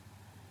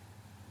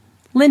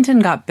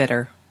 Linton got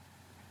bitter.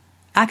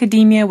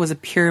 Academia was a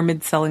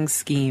pyramid-selling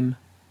scheme.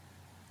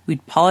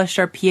 We'd polished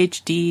our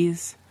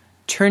PhDs,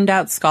 churned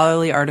out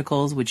scholarly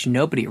articles which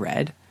nobody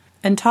read,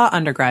 and taught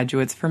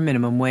undergraduates for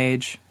minimum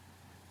wage.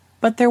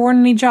 But there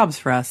weren't any jobs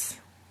for us.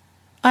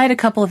 I had a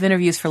couple of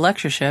interviews for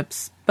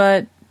lectureships,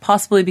 but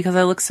possibly because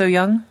I looked so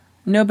young,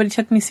 nobody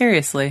took me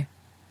seriously.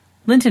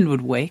 Linton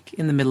would wake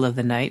in the middle of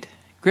the night,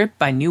 gripped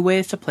by new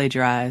ways to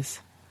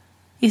plagiarize.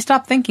 He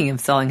stopped thinking of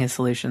selling his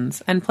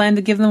solutions and planned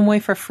to give them away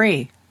for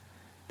free.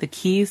 The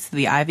keys to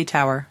the Ivy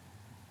Tower.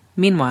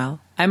 Meanwhile,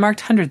 I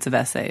marked hundreds of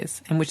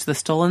essays in which the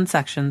stolen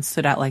sections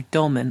stood out like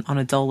dolmen on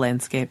a dull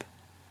landscape.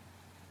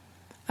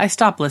 I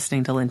stopped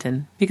listening to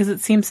Linton because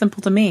it seemed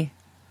simple to me.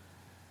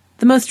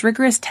 The most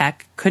rigorous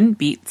tech couldn't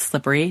beat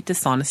slippery,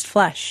 dishonest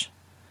flesh.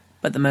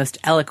 But the most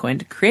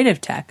eloquent, creative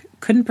tech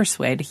couldn't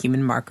persuade a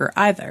human marker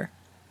either.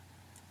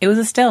 It was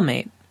a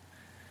stalemate.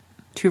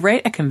 To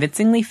write a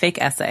convincingly fake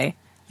essay,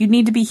 you'd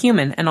need to be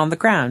human and on the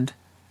ground,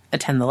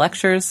 attend the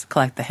lectures,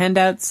 collect the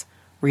handouts,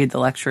 read the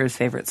lecturer's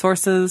favorite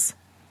sources,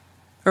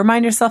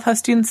 remind yourself how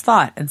students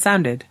thought and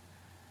sounded.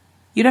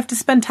 You'd have to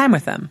spend time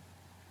with them.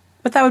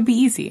 But that would be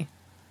easy.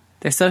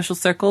 Their social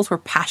circles were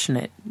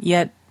passionate,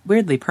 yet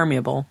weirdly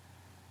permeable.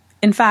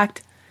 In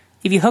fact,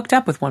 if you hooked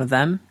up with one of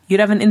them, you'd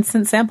have an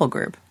instant sample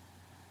group.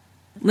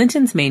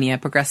 Linton's mania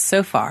progressed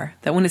so far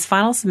that when his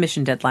final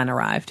submission deadline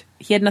arrived,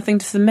 he had nothing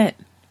to submit.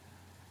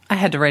 I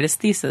had to write his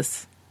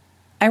thesis.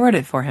 I wrote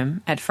it for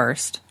him, at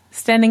first,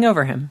 standing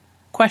over him,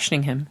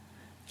 questioning him,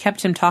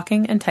 kept him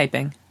talking and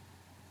typing.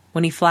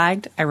 When he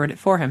flagged, I wrote it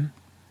for him.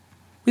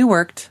 We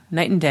worked,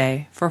 night and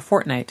day, for a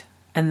fortnight,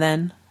 and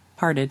then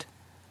parted.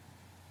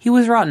 He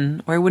was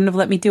rotten, or he wouldn't have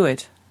let me do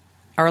it.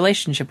 Our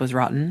relationship was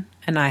rotten,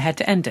 and I had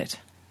to end it.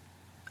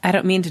 I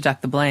don't mean to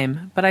duck the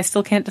blame, but I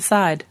still can't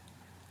decide.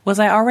 Was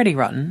I already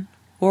rotten,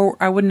 or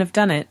I wouldn't have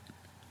done it?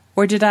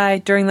 Or did I,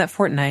 during that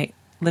fortnight,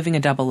 living a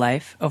double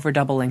life over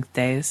double-length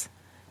days,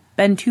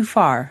 bend too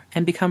far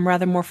and become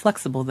rather more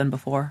flexible than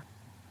before?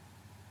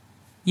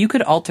 You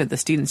could alter the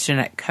student's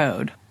genetic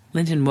code,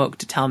 Linton woke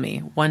to tell me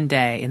one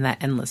day in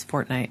that endless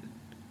fortnight.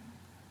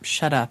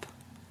 Shut up.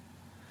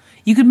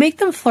 You could make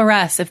them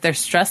fluoresce if their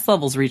stress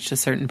levels reached a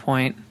certain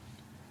point.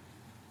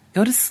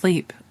 Go to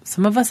sleep.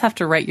 Some of us have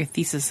to write your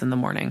thesis in the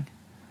morning.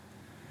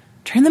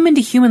 Turn them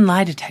into human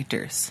lie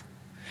detectors.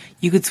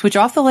 You could switch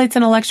off the lights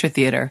in a lecture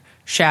theater,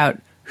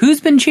 shout,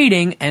 "Who's been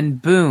cheating?"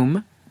 and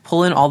boom,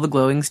 pull in all the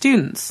glowing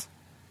students.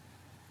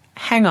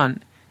 Hang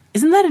on,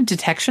 isn't that a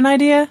detection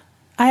idea?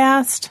 I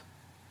asked.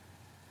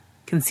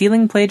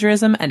 Concealing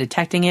plagiarism and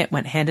detecting it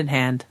went hand in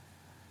hand.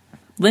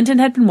 Linton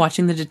had been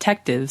watching The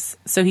Detectives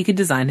so he could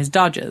design his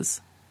dodges.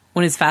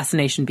 When his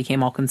fascination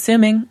became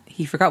all-consuming,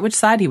 he forgot which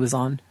side he was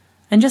on,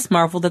 and just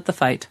marveled at the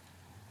fight.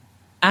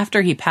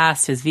 After he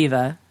passed his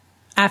Viva,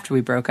 after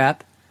we broke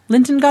up,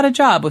 Linton got a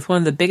job with one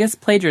of the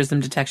biggest plagiarism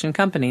detection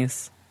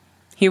companies.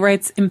 He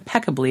writes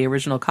impeccably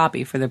original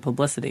copy for their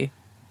publicity.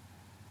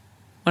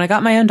 When I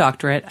got my own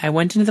doctorate, I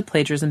went into the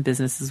plagiarism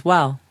business as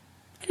well.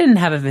 I didn't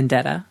have a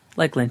vendetta,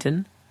 like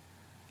Linton.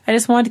 I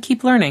just wanted to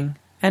keep learning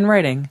and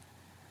writing.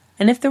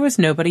 And if there was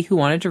nobody who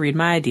wanted to read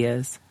my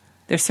ideas,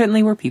 there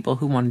certainly were people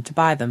who wanted to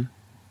buy them.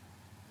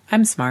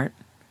 I'm smart.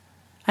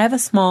 I have a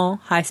small,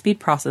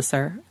 high-speed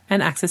processor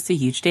and access to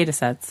huge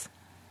datasets.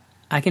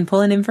 I can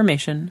pull in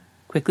information,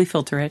 quickly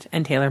filter it,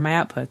 and tailor my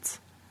outputs.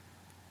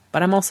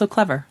 But I'm also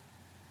clever.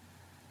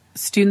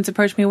 Students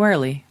approach me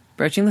warily,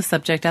 broaching the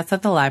subject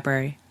outside the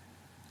library,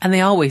 and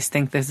they always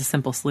think there's a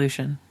simple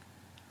solution.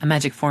 A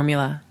magic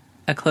formula,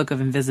 a cloak of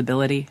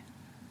invisibility.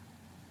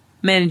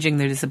 Managing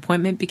their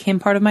disappointment became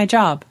part of my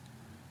job,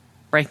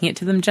 breaking it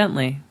to them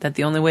gently that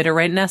the only way to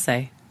write an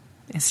essay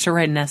is to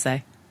write an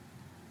essay.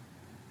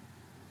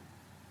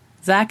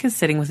 Zach is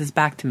sitting with his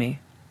back to me,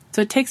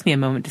 so it takes me a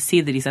moment to see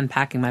that he's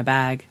unpacking my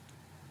bag.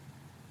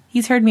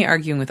 He's heard me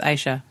arguing with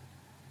Aisha.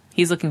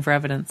 He's looking for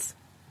evidence.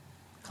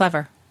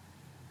 Clever.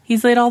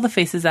 He's laid all the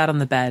faces out on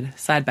the bed,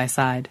 side by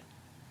side.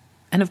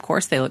 And of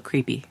course they look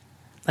creepy,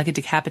 like a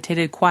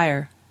decapitated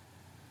choir.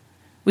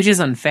 Which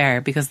is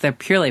unfair because they're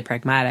purely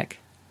pragmatic.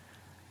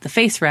 The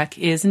face wreck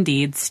is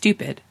indeed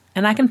stupid,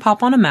 and I can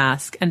pop on a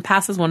mask and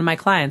pass as one of my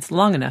clients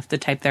long enough to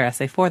type their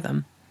essay for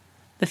them.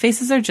 The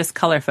faces are just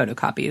color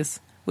photocopies,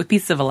 with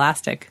pieces of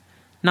elastic,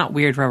 not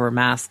weird rubber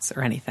masks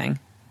or anything.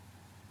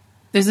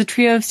 There's a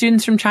trio of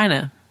students from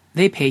China.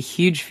 They pay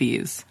huge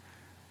fees.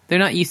 They're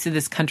not used to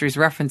this country's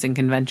referencing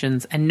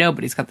conventions, and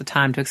nobody's got the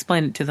time to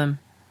explain it to them.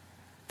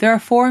 There are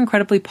 4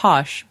 incredibly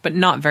posh, but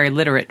not very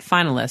literate,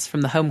 finalists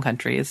from the home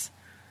countries.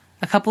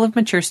 A couple of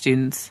mature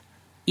students.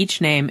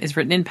 Each name is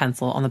written in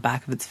pencil on the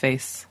back of its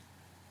face.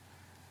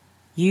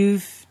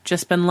 You've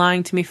just been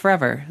lying to me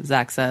forever,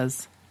 Zach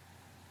says.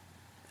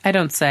 I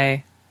don't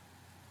say.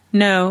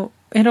 No,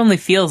 it only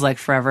feels like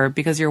forever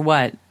because you're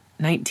what,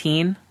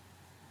 19?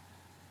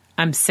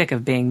 I'm sick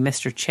of being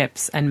Mr.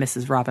 Chips and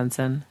Mrs.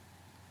 Robinson.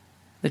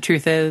 The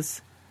truth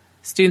is,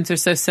 students are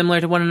so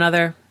similar to one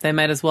another, they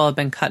might as well have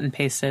been cut and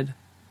pasted.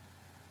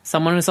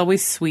 Someone is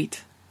always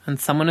sweet, and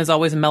someone is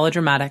always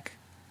melodramatic,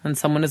 and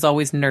someone is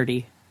always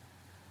nerdy.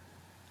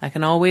 I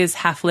can always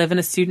half live in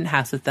a student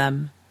house with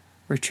them,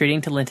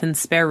 retreating to Linton's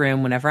spare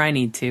room whenever I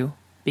need to,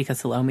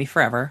 because he'll owe me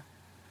forever.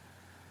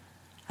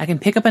 I can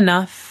pick up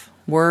enough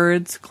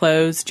words,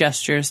 clothes,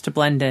 gestures to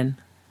blend in.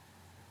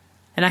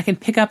 And I can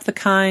pick up the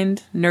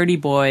kind, nerdy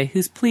boy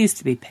who's pleased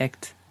to be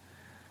picked,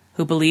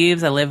 who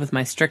believes I live with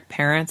my strict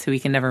parents who he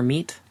can never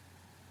meet.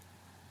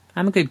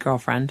 I'm a good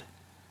girlfriend,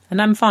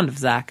 and I'm fond of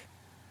Zach.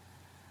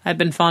 I've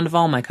been fond of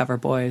all my cover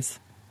boys.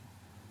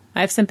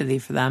 I have sympathy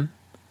for them,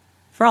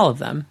 for all of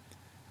them,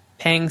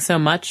 paying so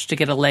much to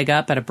get a leg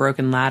up at a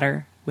broken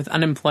ladder, with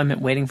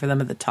unemployment waiting for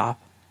them at the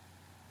top.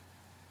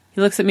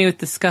 He looks at me with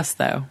disgust,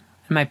 though,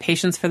 and my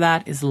patience for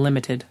that is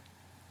limited.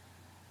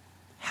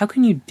 How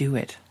can you do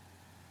it?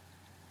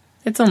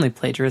 It's only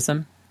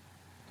plagiarism.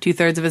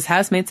 2/3 of his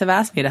housemates have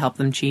asked me to help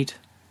them cheat.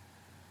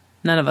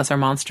 None of us are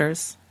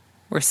monsters.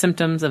 We're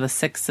symptoms of a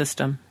sick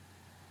system.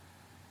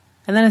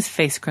 And then his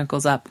face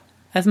crinkles up,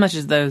 as much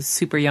as those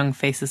super young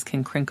faces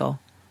can crinkle,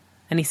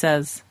 and he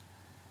says,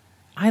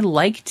 I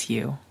liked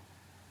you.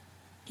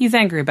 He's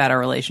angry about our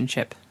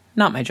relationship,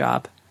 not my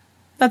job.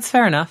 That's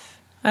fair enough.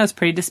 I was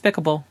pretty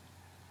despicable.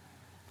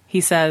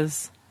 He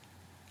says,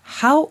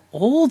 how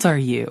old are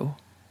you?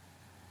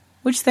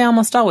 Which they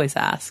almost always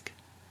ask,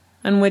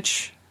 and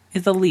which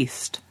is the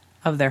least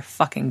of their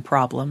fucking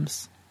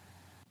problems.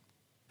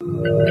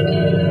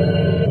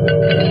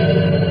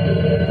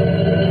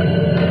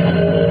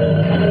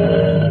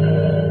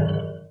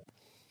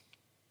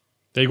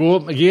 There you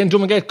go. Again, don't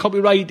forget,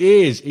 copyright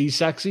is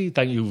Saxy.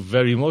 Thank you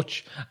very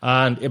much.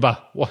 And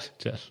Iba, what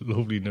a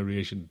lovely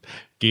narration.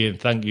 Again,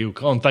 thank you.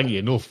 Can't thank you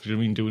enough. You know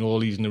what I mean? Doing all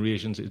these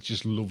narrations, it's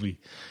just lovely.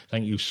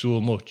 Thank you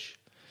so much.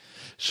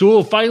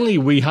 So finally,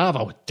 we have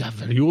our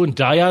very own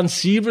Diane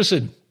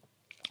Severson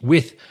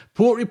with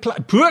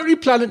Poetry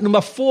Planet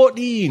number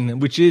 14,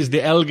 which is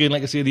the Elgin,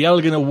 like I say, the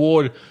Elgin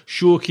Award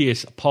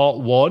Showcase Part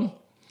 1.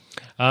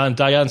 And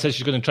Diane says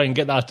she's going to try and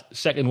get that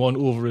second one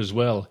over as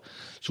well.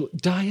 So,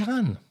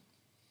 Diane.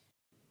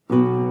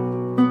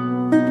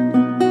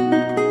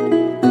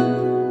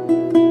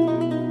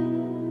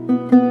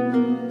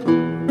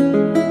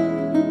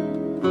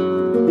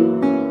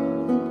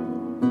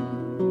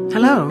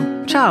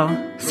 Hello,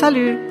 ciao,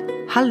 salut,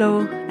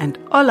 hallo, and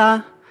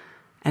hola,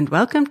 and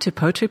welcome to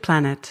Poetry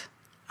Planet.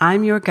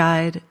 I'm your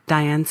guide,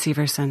 Diane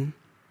Severson.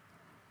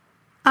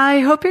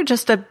 I hope you're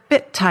just a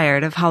bit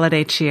tired of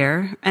holiday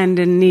cheer and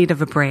in need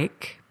of a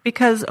break,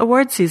 because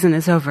award season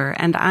is over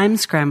and I'm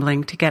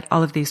scrambling to get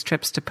all of these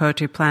trips to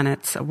Poetry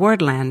Planet's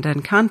Awardland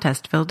and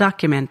Contestville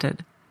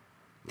documented.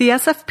 The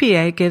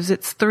SFPA gives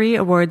its 3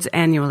 awards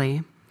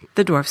annually.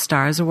 The Dwarf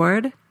Stars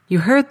Award. You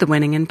heard the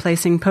winning and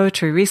placing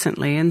poetry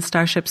recently in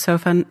Starship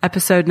Sofa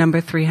episode number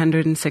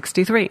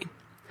 363.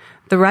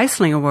 The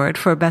Reisling Award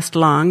for Best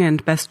Long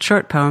and Best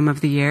Short Poem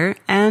of the Year,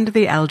 and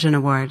the Elgin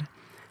Award.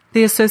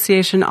 The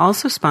association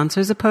also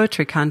sponsors a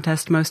poetry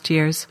contest most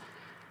years.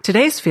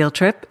 Today's field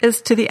trip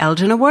is to the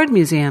Elgin Award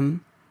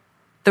Museum.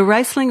 The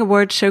Reisling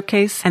Award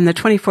Showcase and the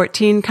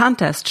 2014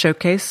 Contest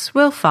Showcase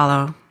will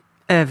follow,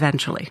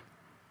 eventually.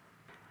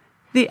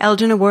 The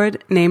Elgin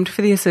Award, named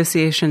for the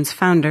association's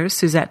founder,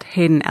 Suzette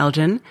Haydn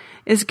Elgin,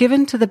 is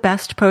given to the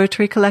best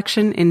poetry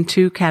collection in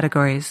 2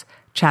 categories: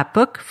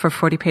 chapbook for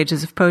 40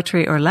 pages of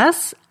poetry or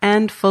less,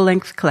 and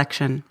full-length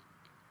collection.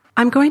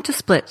 I'm going to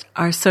split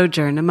our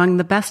sojourn among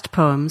the best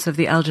poems of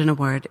the Elgin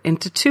Award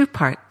into 2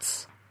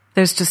 parts.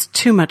 There's just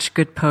too much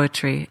good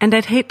poetry, and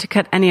I'd hate to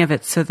cut any of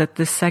it so that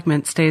this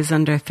segment stays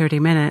under 30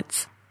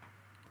 minutes.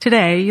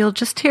 Today, you'll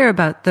just hear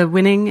about the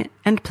winning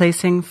and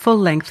placing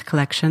full-length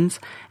collections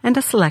and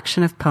a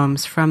selection of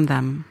poems from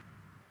them.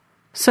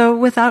 So,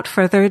 without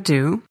further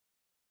ado,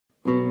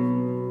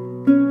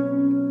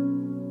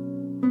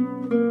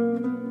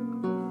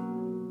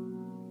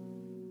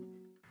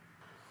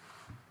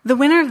 the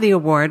winner of the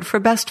award for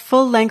Best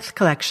Full-Length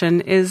Collection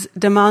is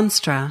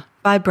Demonstra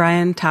by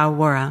Brian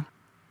Tawara.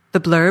 The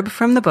blurb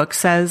from the book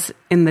says,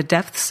 "In the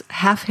depths,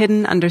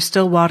 half-hidden under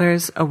still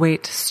waters,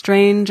 await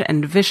strange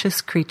and vicious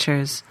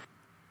creatures.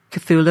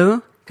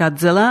 Cthulhu,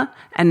 Godzilla,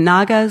 and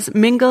Nagas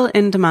mingle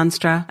in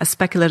Demonstra, a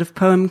speculative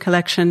poem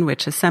collection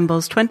which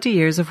assembles 20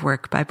 years of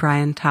work by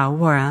Brian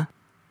Tawara.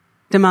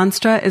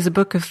 Demonstra is a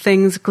book of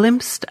things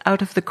glimpsed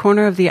out of the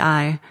corner of the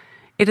eye.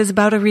 It is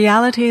about a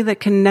reality that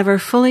can never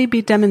fully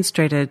be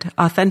demonstrated,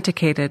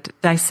 authenticated,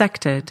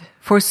 dissected,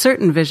 for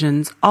certain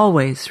visions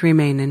always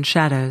remain in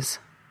shadows."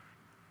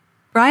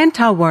 Brian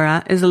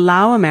Tawara is a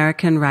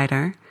Lao-American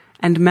writer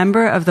and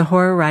member of the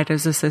Horror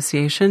Writers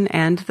Association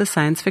and the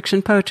Science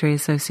Fiction Poetry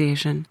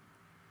Association.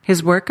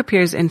 His work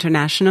appears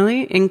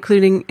internationally,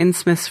 including in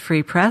Smith's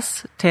Free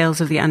Press,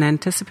 Tales of the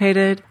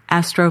Unanticipated,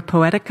 Astro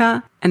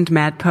Poetica, and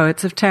Mad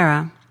Poets of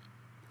Terra.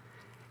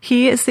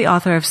 He is the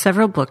author of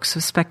several books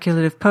of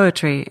speculative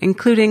poetry,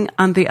 including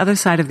On the Other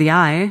Side of the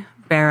Eye,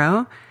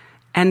 Barrow,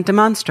 and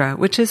Demonstra,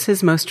 which is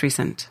his most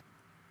recent.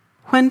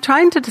 When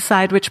trying to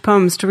decide which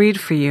poems to read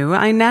for you,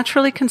 I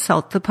naturally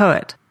consult the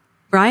poet.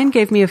 Brian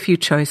gave me a few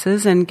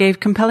choices and gave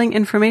compelling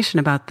information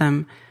about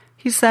them.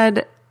 He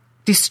said,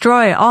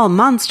 "Destroy all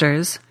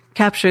monsters"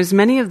 captures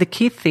many of the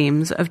key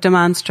themes of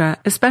Demonstra,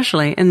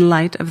 especially in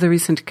light of the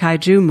recent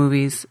kaiju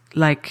movies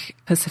like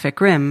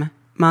Pacific Rim,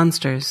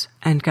 Monsters,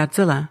 and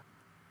Godzilla.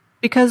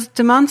 Because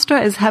de Monstre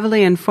is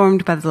heavily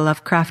informed by the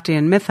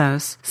Lovecraftian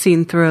mythos,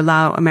 seen through a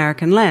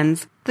Lao-American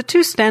lens, the two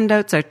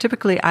standouts are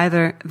typically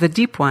either The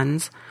Deep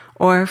Ones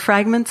or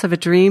Fragments of a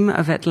Dream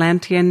of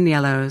Atlantean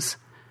Yellows.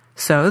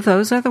 So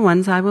those are the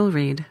ones I will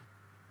read.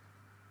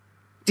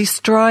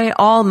 Destroy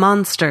All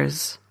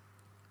Monsters,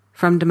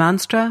 from De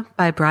Monstre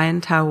by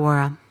Brian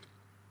Taowora.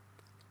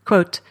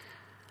 Quote,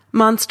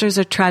 monsters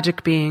are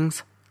tragic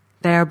beings.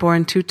 They are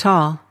born too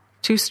tall,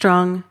 too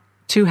strong,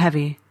 too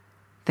heavy.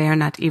 They are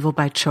not evil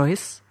by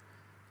choice.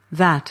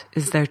 That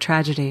is their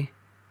tragedy.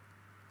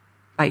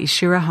 By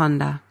Ishiro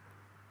Honda.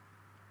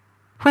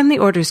 When the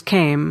orders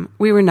came,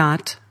 we were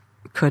not,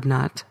 could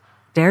not,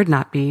 dared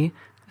not be,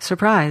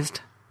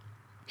 surprised.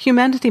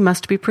 Humanity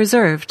must be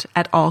preserved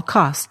at all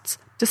costs,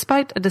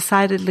 despite a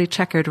decidedly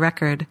checkered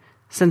record,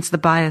 since the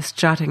biased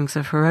jottings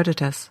of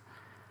Herodotus.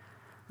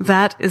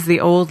 That is the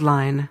old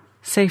line,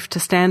 safe to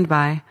stand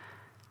by,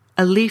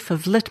 a leaf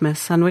of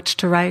litmus on which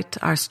to write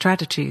our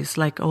strategies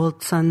like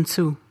old Sun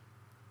Tzu.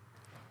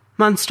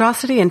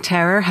 Monstrosity and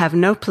terror have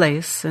no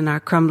place in our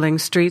crumbling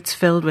streets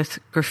filled with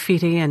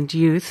graffiti and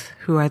youth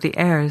who are the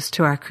heirs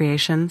to our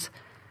creations,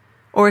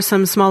 or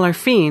some smaller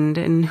fiend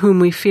in whom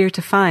we fear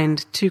to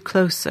find too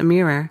close a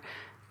mirror.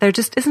 There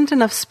just isn't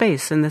enough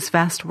space in this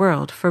vast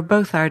world for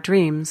both our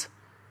dreams.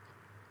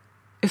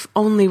 If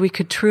only we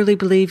could truly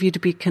believe you to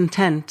be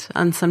content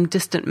on some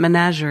distant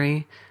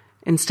menagerie,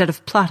 instead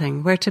of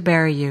plotting where to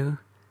bury you,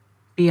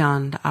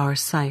 beyond our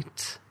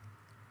sight.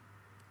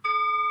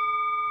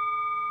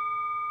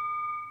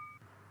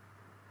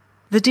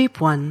 The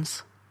Deep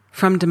Ones,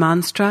 from De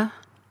Monstre,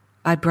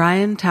 by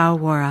Brian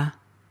Taowora.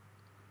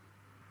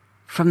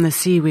 From the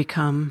sea we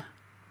come,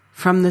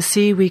 from the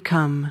sea we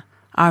come,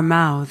 our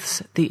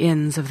mouths the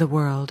inns of the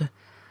world.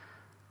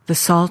 The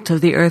salt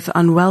of the earth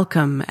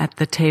unwelcome at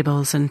the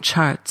tables and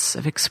charts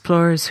of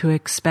explorers who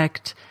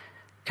expect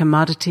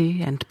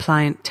commodity and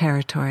pliant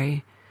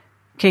territory,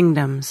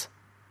 kingdoms,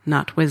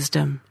 not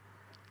wisdom,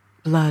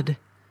 blood,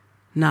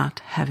 not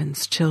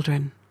heaven's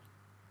children.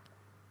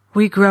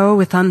 We grow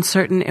with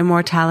uncertain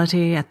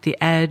immortality at the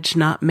edge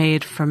not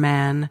made for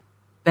man,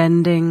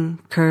 bending,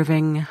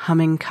 curving,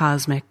 humming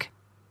cosmic,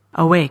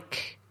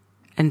 awake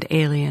and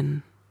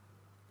alien.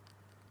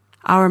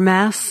 Our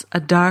mass a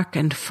dark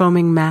and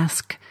foaming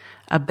mask,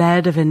 a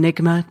bed of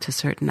enigma to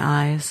certain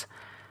eyes,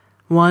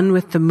 one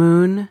with the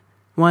moon,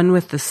 one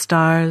with the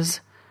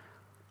stars,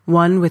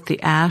 one with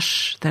the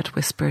ash that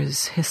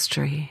whispers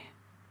history.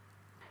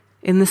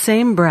 In the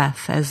same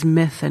breath as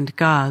myth and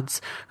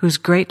gods, whose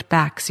great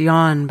backs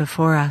yawn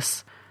before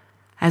us,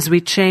 as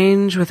we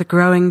change with a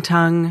growing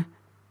tongue,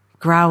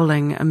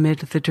 growling amid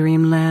the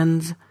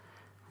dreamlands,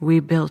 we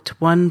built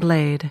one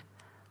blade,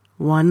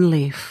 one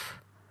leaf,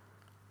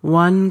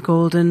 one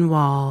golden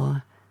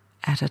wall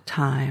at a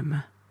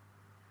time.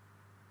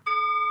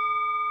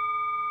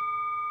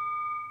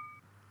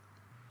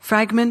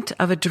 Fragment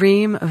of a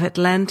Dream of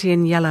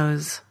Atlantean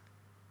Yellows,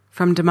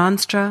 from De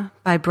Monstre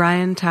by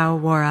Brian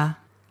Taowora.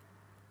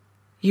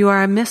 You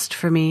are a mist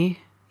for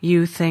me,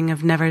 you thing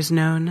of nevers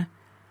known.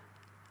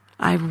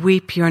 I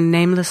weep your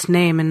nameless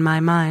name in my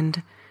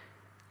mind,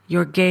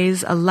 your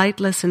gaze a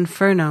lightless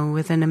inferno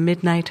within a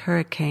midnight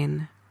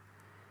hurricane.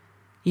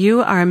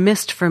 You are a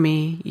mist for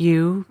me,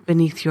 you,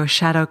 beneath your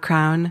shadow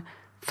crown,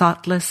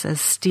 thoughtless as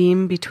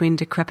steam between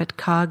decrepit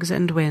cogs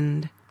and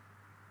wind.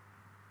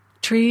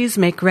 Trees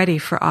make ready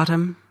for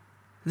autumn.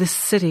 This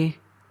city,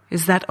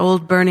 is that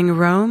old burning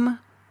Rome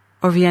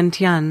or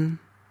Vientiane?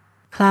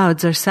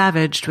 Clouds are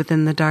savaged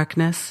within the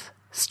darkness,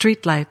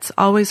 streetlights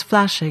always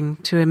flashing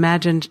to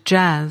imagined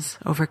jazz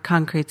over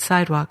concrete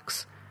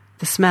sidewalks,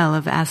 the smell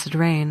of acid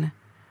rain.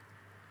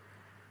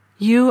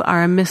 You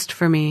are a mist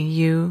for me,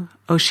 you,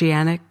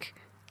 oceanic,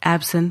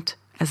 absent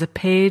as a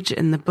page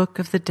in the book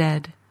of the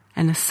dead,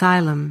 an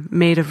asylum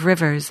made of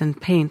rivers and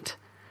paint,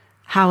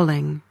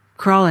 howling,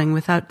 crawling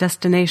without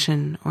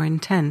destination or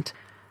intent,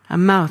 a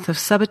mouth of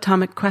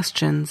subatomic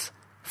questions,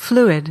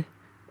 fluid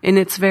in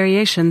its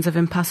variations of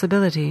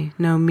impossibility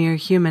no mere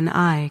human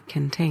eye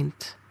can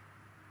taint.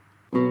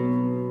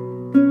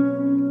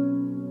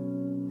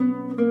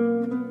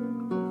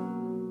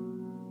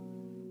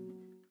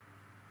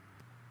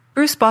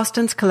 Bruce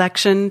Boston's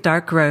collection,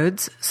 Dark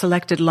Roads,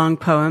 Selected Long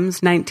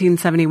Poems,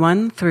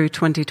 1971 through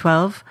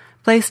 2012,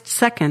 placed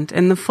second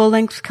in the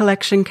full-length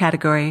collection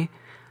category.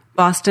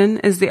 Boston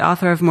is the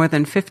author of more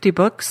than 50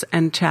 books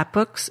and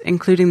chapbooks,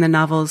 including the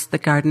novels The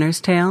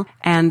Gardener's Tale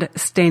and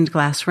Stained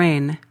Glass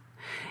Rain.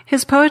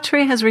 His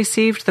poetry has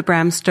received the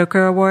Bram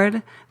Stoker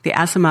Award, the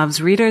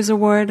Asimov's Readers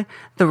Award,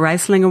 the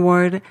Reisling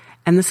Award,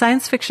 and the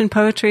Science Fiction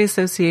Poetry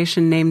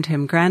Association named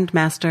him Grand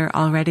Master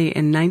already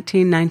in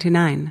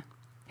 1999.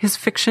 His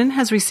fiction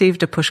has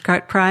received a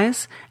Pushcart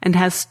Prize and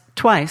has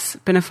twice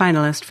been a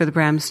finalist for the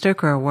Bram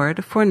Stoker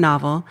Award for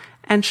novel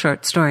and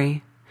short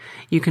story.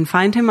 You can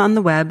find him on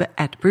the web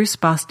at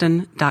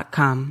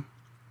bruceboston.com.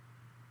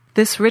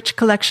 This rich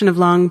collection of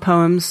long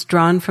poems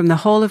drawn from the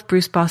whole of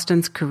Bruce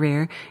Boston's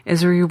career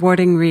is a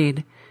rewarding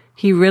read.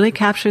 He really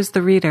captures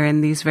the reader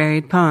in these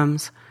varied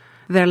poems.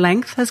 Their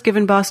length has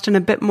given Boston a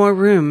bit more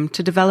room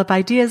to develop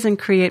ideas and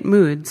create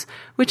moods,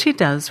 which he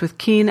does with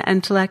keen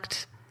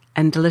intellect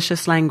and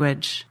delicious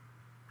language.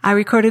 I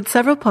recorded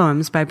several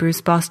poems by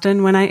Bruce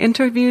Boston when I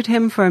interviewed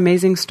him for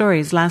Amazing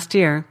Stories last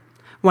year,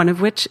 one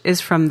of which is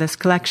from this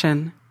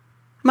collection.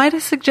 Might I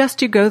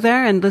suggest you go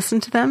there and listen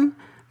to them?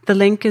 The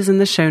link is in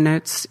the show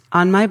notes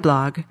on my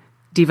blog,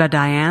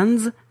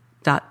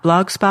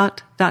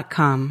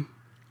 divadianes.blogspot.com.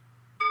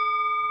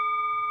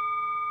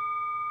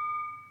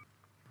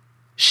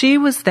 She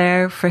Was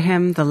There for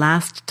Him the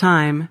Last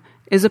Time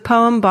is a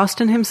poem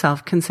Boston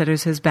himself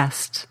considers his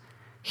best.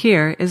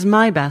 Here is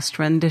my best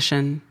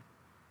rendition.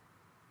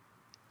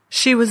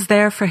 She was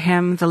there for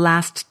him the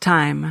last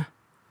time.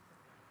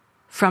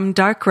 From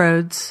Dark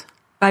Roads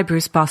by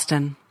Bruce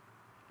Boston.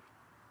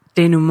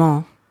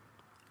 Denouement.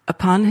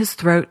 Upon his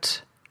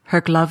throat,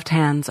 her gloved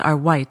hands are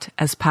white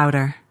as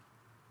powder.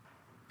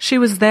 She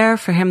was there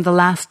for him the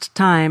last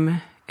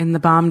time in the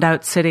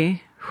bombed-out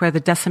city, where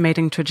the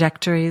decimating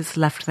trajectories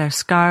left their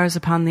scars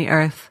upon the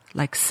earth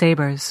like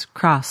sabers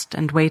crossed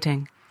and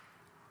waiting.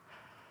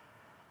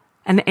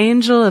 An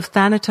angel of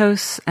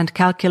Thanatos and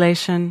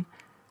calculation,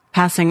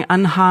 passing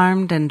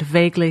unharmed and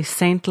vaguely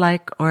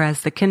saint-like or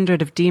as the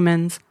kindred of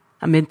demons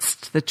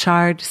amidst the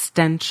charred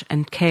stench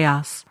and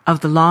chaos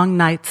of the long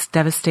night's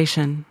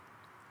devastation.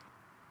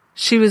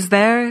 She was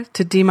there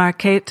to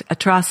demarcate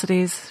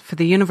atrocities for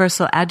the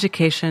universal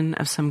adjudication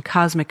of some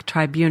cosmic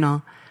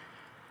tribunal.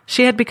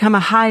 She had become a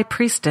high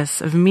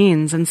priestess of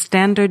means and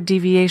standard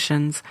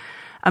deviations,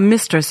 a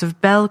mistress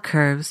of bell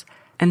curves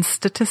and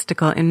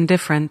statistical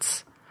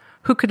indifference,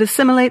 who could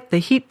assimilate the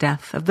heat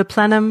death of the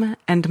plenum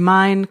and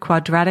mine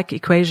quadratic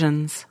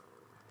equations.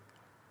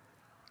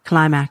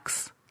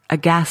 Climax, a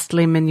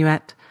ghastly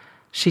minuet,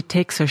 she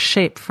takes her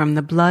shape from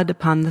the blood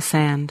upon the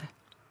sand.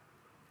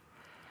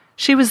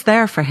 She was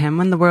there for him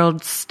when the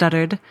world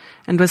stuttered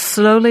and was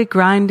slowly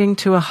grinding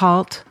to a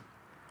halt,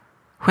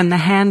 when the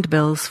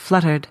handbills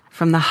fluttered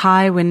from the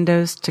high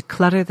windows to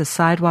clutter the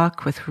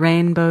sidewalk with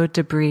rainbow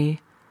debris,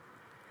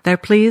 their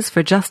pleas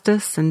for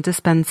justice and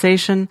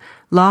dispensation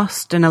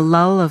lost in a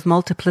lull of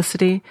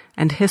multiplicity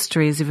and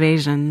history's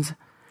evasions.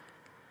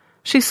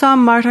 She saw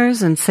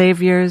martyrs and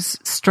saviors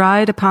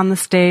stride upon the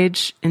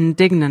stage,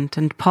 indignant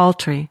and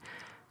paltry,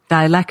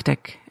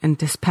 dialectic and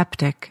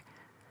dyspeptic.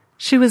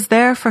 She was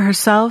there for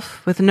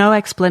herself, with no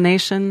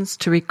explanations,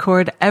 to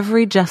record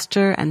every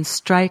gesture and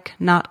strike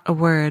not a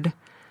word.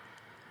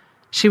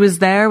 She was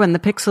there when the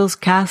pixels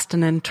cast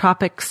an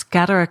entropic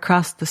scatter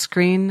across the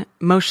screen,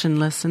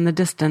 motionless in the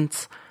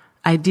distance,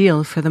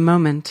 ideal for the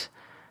moment,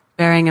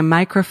 bearing a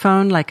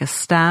microphone like a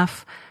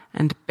staff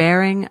and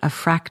bearing a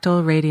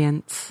fractal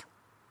radiance.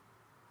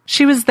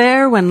 She was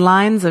there when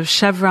lines of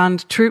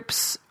chevroned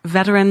troops,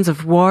 veterans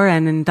of war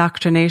and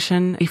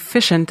indoctrination,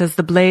 efficient as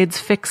the blades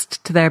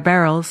fixed to their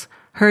barrels,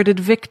 herded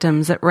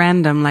victims at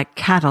random like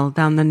cattle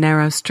down the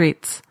narrow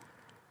streets.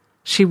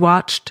 She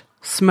watched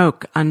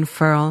smoke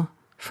unfurl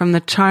from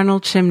the charnel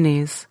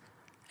chimneys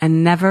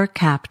and never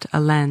capped a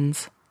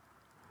lens.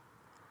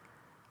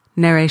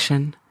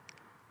 Narration.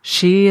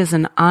 She is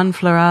an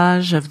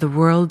enfleurage of the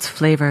world's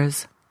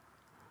flavors.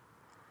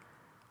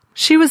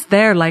 She was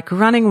there like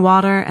running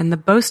water and the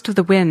boast of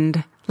the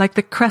wind, like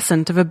the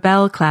crescent of a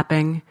bell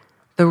clapping,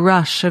 the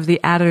rush of the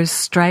adder's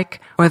strike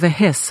or the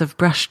hiss of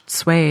brushed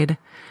suede.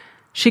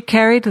 She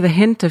carried the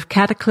hint of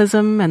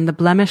cataclysm and the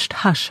blemished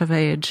hush of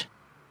age.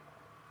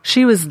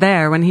 She was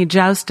there when he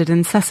jousted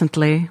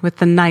incessantly with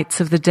the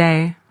nights of the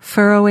day,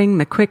 furrowing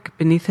the quick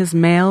beneath his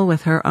mail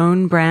with her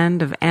own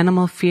brand of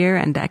animal fear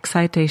and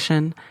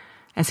excitation,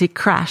 as he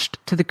crashed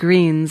to the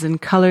greens in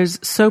colors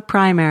so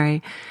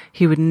primary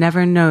he would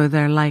never know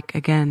their like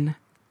again.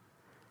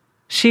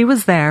 She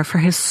was there for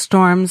his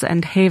storms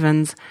and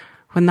havens,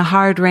 when the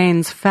hard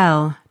rains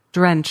fell,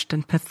 drenched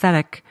and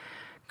pathetic,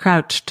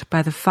 crouched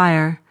by the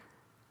fire,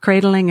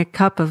 cradling a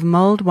cup of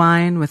mulled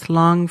wine with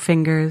long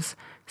fingers,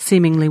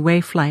 seemingly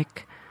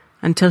waif-like,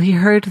 until he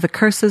heard the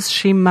curses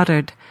she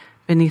muttered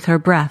beneath her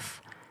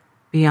breath,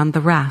 beyond the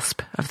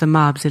rasp of the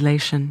mob's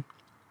elation.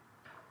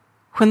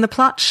 When the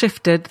plot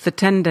shifted the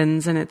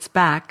tendons in its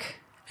back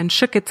and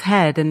shook its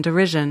head in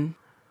derision,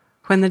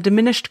 when the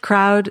diminished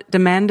crowd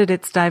demanded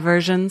its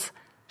diversions,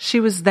 she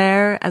was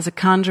there as a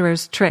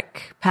conjurer's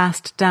trick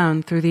passed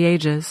down through the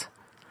ages.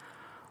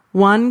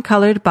 One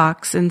colored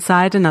box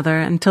inside another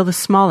until the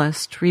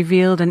smallest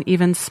revealed an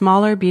even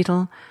smaller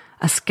beetle,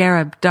 a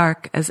scarab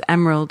dark as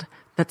emerald,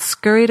 that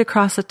scurried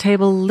across a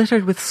table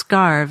littered with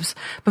scarves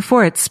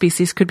before its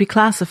species could be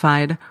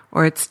classified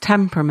or its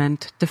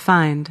temperament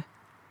defined.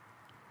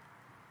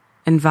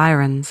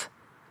 Environs.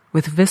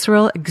 With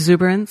visceral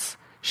exuberance,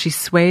 she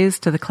sways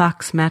to the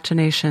clock's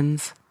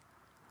machinations.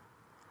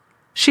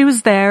 She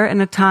was there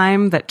in a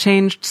time that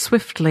changed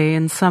swiftly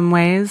in some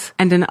ways,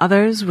 and in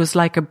others was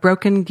like a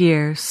broken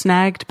gear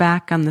snagged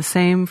back on the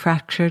same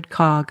fractured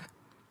cog,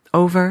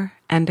 over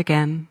and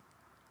again.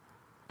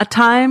 A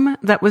time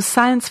that was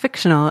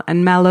science-fictional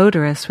and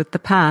malodorous with the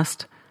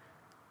past.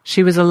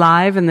 She was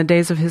alive in the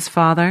days of his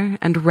father,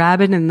 and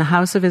rabid in the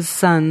house of his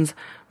sons,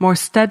 more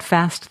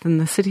steadfast than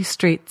the city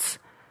streets.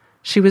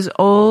 She was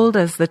old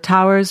as the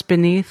towers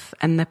beneath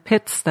and the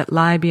pits that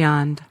lie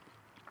beyond.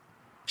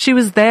 She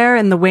was there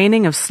in the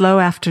waning of slow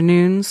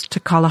afternoons to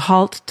call a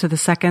halt to the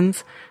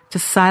seconds, to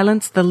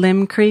silence the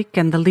limb creak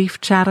and the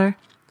leaf chatter,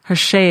 her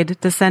shade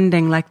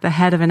descending like the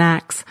head of an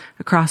axe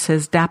across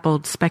his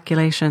dappled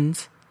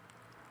speculations.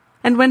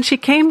 And when she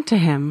came to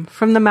him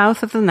from the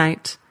mouth of the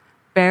night,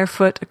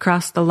 barefoot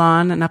across the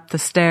lawn and up the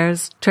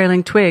stairs,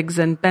 trailing twigs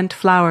and bent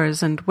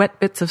flowers and wet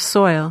bits of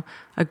soil,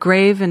 a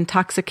grave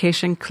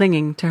intoxication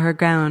clinging to her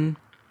gown.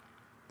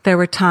 There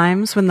were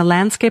times when the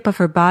landscape of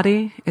her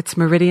body, its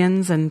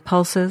meridians and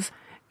pulses,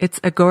 its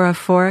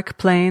agoraphoric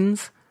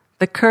planes,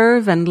 the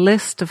curve and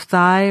list of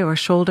thigh or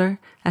shoulder,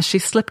 as she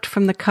slipped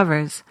from the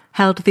covers,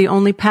 held the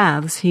only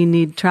paths he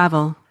need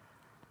travel.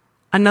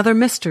 Another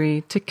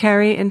mystery to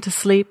carry into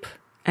sleep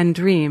and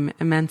dream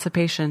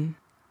emancipation.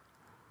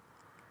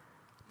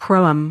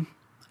 Proem.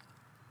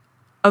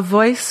 A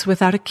voice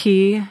without a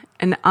key,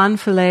 an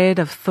enfilade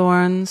of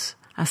thorns,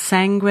 a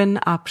sanguine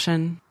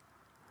option.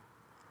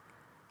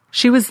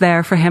 She was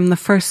there for him the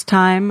first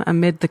time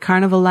amid the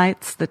carnival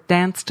lights that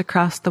danced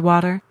across the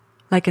water,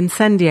 like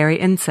incendiary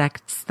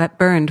insects that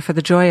burned for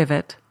the joy of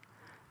it.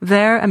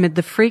 There amid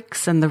the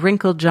freaks and the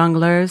wrinkled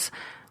jongleurs,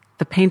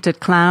 the painted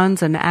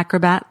clowns and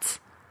acrobats,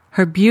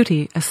 her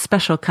beauty a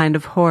special kind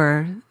of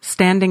horror,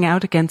 standing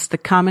out against the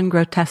common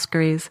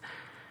grotesqueries.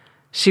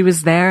 She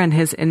was there in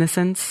his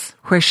innocence,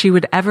 where she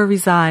would ever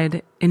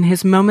reside, in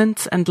his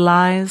moments and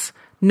lies,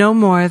 no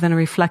more than a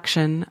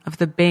reflection of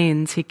the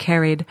banes he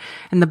carried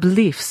and the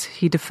beliefs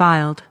he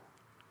defiled.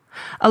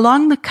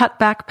 Along the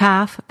cut-back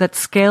path that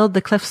scaled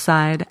the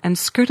cliffside and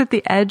skirted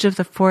the edge of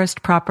the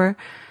forest proper,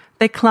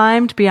 they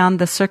climbed beyond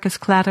the circus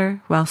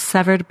clatter, while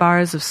severed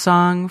bars of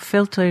song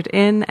filtered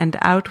in and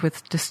out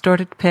with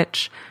distorted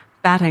pitch,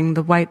 batting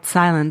the white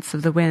silence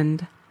of the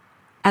wind.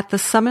 At the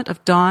summit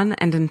of dawn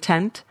and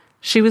intent,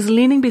 she was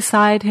leaning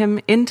beside him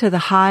into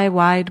the high,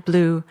 wide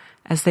blue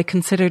as they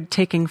considered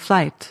taking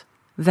flight,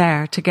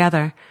 there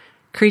together,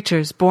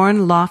 creatures borne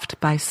aloft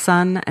by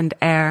sun and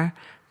air,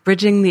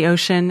 bridging the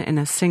ocean in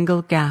a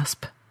single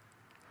gasp.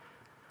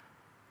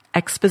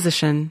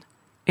 Exposition,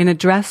 in a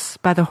dress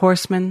by the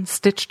horseman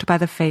stitched by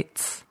the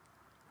fates.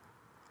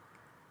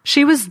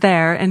 She was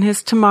there in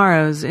his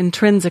tomorrows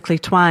intrinsically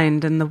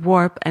twined in the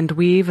warp and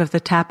weave of the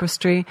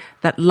tapestry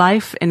that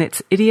life in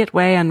its idiot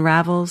way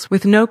unravels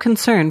with no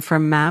concern for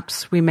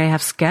maps we may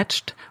have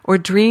sketched or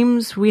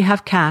dreams we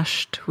have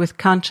cached with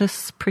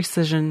conscious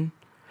precision.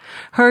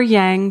 Her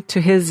yang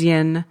to his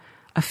yin,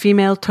 a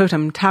female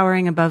totem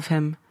towering above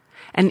him,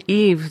 an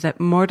Eve that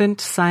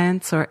mordant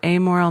science or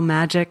amoral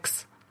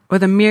magics, or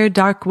the mere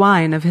dark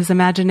wine of his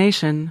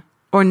imagination,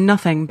 or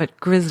nothing but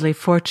grisly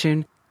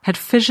fortune, had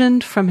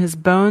fissioned from his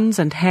bones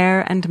and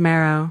hair and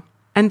marrow.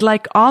 And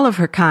like all of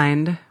her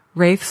kind,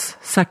 wraiths,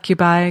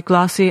 succubi,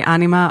 glossy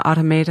anima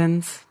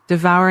automatons,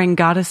 devouring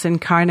goddess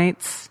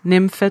incarnates,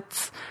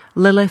 nymphets,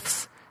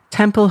 liliths,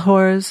 temple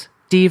whores,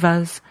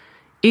 divas,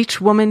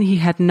 each woman he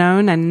had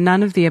known and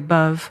none of the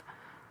above,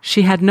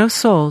 she had no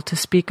soul to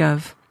speak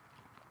of.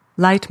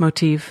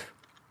 Leitmotif.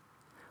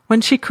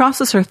 When she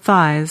crosses her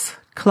thighs,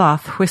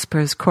 cloth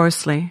whispers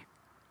coarsely.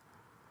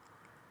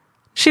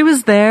 She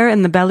was there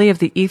in the belly of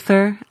the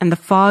ether and the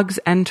fog's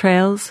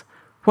entrails,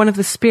 one of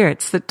the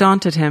spirits that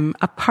daunted him,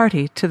 a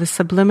party to the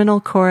subliminal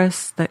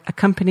chorus that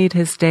accompanied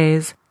his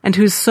days, and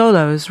whose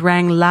solos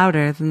rang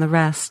louder than the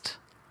rest,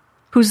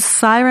 whose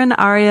siren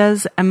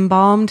arias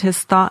embalmed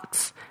his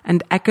thoughts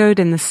and echoed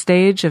in the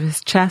stage of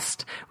his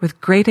chest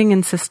with grating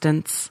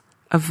insistence,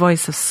 a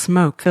voice of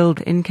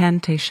smoke-filled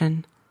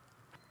incantation.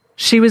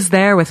 She was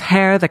there with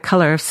hair the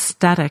color of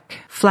static,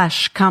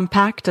 flesh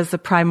compact as the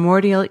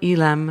primordial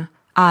elam,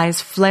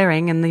 eyes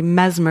flaring in the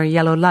mesmer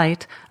yellow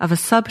light of a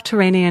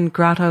subterranean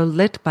grotto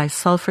lit by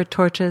sulphur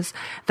torches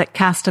that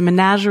cast a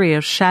menagerie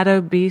of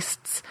shadow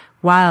beasts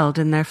wild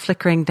in their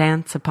flickering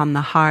dance upon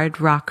the hard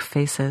rock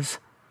faces.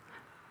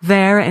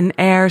 There in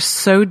air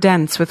so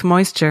dense with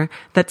moisture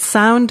that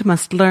sound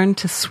must learn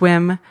to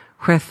swim,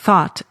 where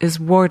thought is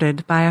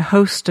warded by a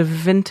host of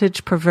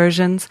vintage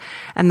perversions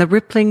and the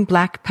rippling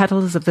black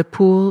petals of the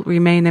pool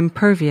remain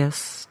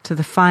impervious to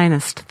the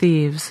finest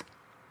thieves.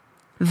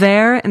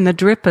 There, in the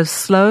drip of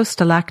slow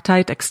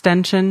stalactite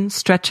extension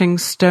stretching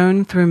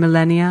stone through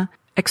millennia,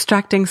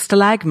 extracting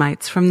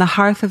stalagmites from the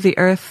hearth of the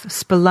earth,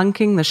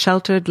 spelunking the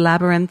sheltered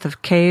labyrinth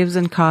of caves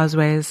and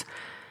causeways,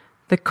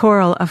 the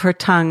coral of her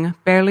tongue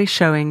barely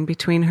showing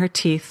between her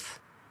teeth.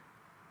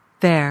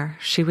 There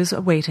she was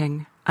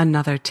awaiting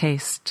another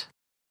taste.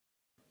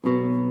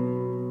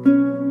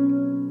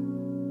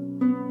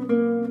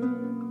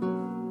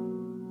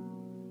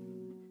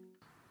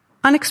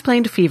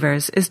 Unexplained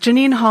Fevers is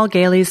Janine Hall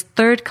Gailey's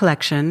third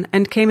collection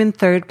and came in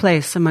third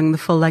place among the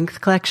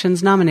full-length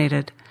collections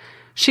nominated.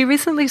 She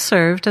recently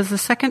served as the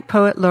second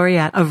poet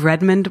laureate of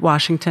Redmond,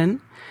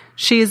 Washington.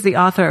 She is the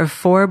author of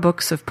 4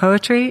 books of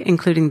poetry,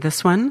 including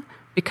this one,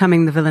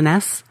 Becoming the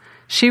Villainess.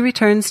 She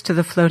returns to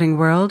the floating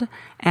world,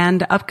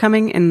 and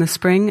upcoming in the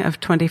spring of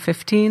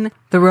 2015,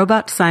 The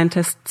Robot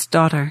Scientist's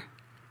Daughter.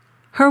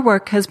 Her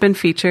work has been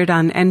featured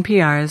on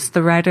NPR's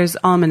The Writer's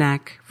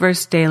Almanac,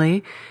 Verse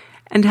Daily,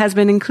 and has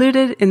been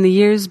included in the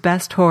year's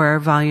Best Horror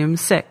Volume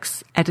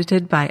 6,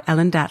 edited by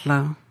Ellen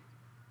Datlow.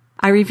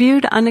 I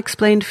reviewed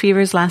Unexplained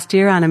Fevers last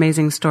year on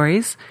Amazing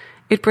Stories.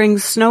 It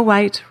brings Snow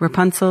White,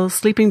 Rapunzel,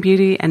 Sleeping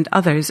Beauty, and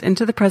others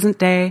into the present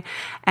day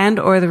and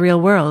or the real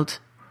world,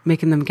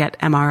 making them get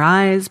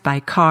MRIs, buy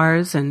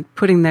cars, and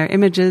putting their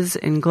images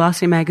in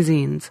glossy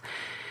magazines.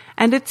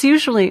 And it's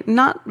usually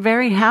not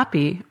very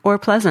happy or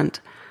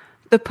pleasant.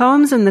 The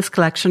poems in this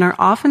collection are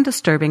often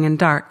disturbing and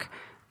dark.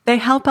 They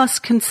help us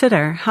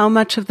consider how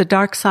much of the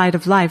dark side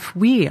of life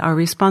we are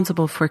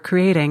responsible for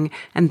creating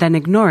and then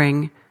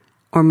ignoring,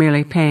 or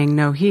merely paying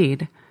no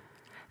heed.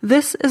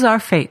 This is our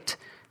fate.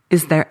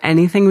 Is there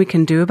anything we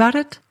can do about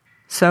it?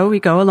 So we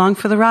go along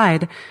for the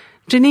ride.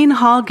 Jeannine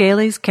Hall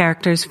Gailey's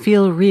characters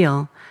feel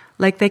real,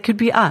 like they could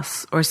be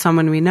us or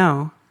someone we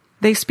know.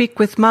 They speak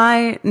with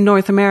my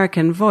North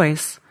American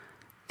voice.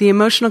 The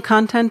emotional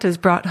content is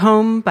brought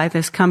home by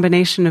this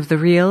combination of the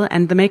real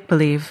and the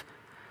make-believe.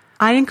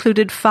 I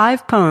included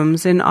 5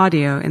 poems in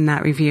audio in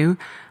that review,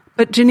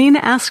 but Jeannine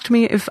asked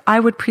me if I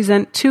would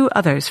present 2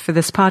 others for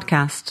this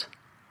podcast.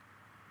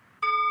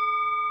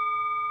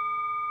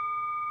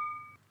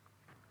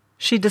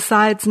 She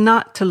Decides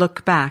Not to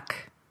Look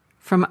Back,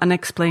 from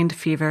Unexplained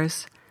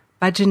Fevers,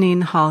 by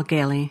Jeannine Hall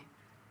Gailey.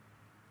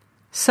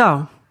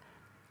 So,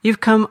 you've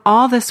come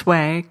all this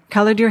way,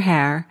 colored your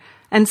hair,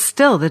 and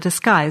still the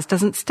disguise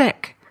doesn't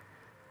stick.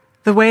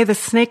 The way the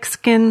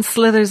snakeskin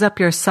slithers up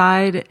your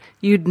side,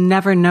 you'd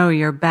never know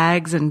your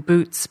bags and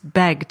boots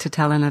beg to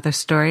tell another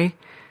story.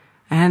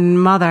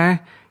 And mother,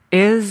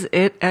 is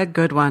it a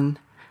good one?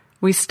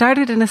 We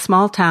started in a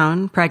small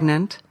town,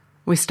 pregnant.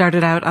 We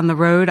started out on the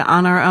road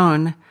on our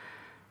own.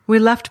 We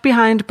left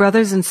behind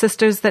brothers and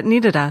sisters that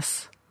needed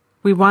us.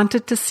 We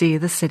wanted to see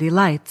the city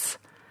lights.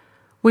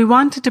 We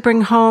wanted to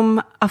bring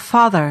home a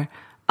father,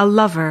 a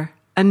lover,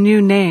 a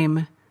new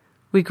name.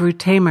 We grew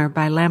tamer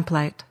by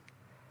lamplight.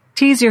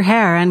 Tease your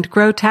hair and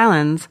grow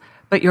talons,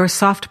 but your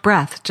soft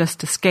breath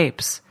just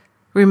escapes.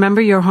 Remember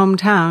your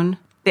hometown,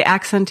 the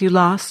accent you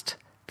lost,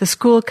 the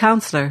school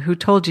counselor who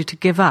told you to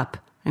give up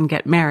and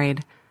get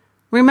married.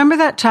 Remember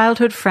that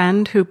childhood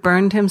friend who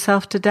burned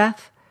himself to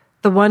death?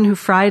 The one who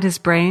fried his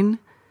brain?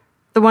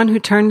 The one who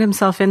turned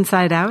himself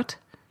inside out?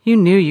 You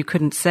knew you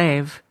couldn't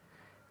save.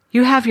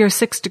 You have your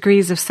 6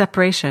 degrees of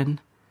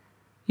separation.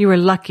 You were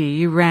lucky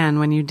you ran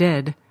when you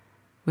did,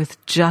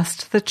 with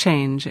just the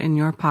change in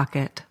your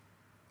pocket.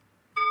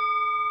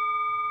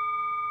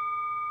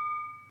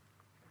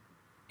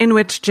 In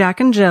which Jack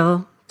and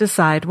Jill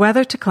decide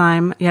whether to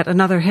climb yet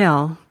another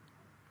hill.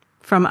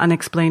 From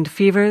Unexplained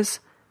Fevers,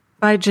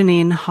 by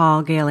Jeannine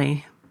Hall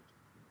Gailey.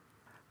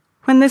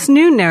 When this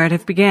new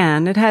narrative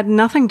began, it had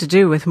nothing to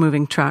do with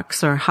moving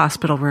trucks or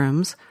hospital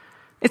rooms.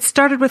 It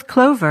started with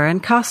Clover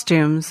and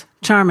costumes,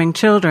 charming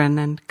children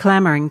and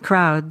clamoring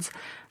crowds,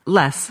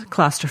 less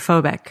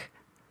claustrophobic.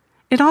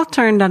 It all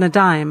turned on a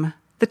dime,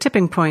 the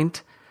tipping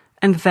point,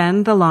 and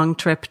then the long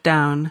trip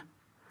down.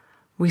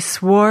 We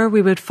swore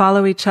we would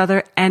follow each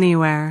other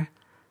anywhere.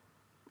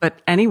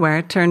 But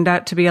anywhere turned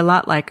out to be a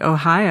lot like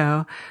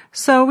Ohio,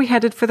 so we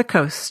headed for the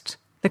coast,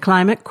 the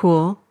climate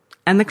cool,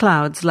 and the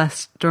clouds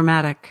less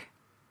dramatic.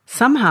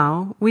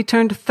 Somehow, we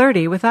turned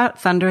 30 without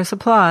thunderous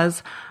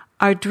applause,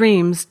 our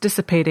dreams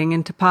dissipating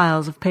into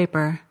piles of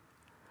paper.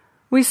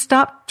 We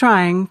stopped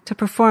trying to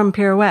perform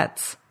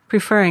pirouettes,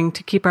 preferring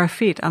to keep our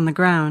feet on the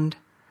ground.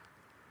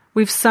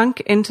 We've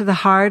sunk into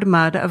the hard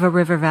mud of a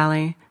river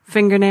valley,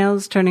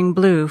 fingernails turning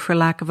blue for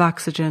lack of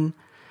oxygen.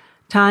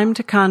 Time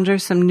to conjure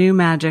some new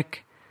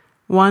magic.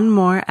 One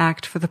more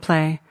act for the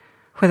play,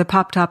 where the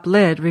pop-top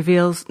lid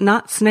reveals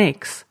not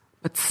snakes,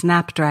 but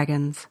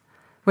snapdragons,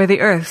 where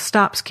the earth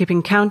stops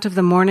keeping count of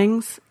the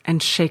mornings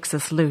and shakes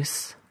us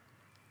loose.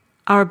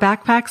 Our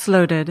backpacks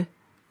loaded,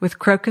 with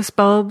crocus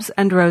bulbs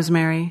and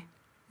rosemary,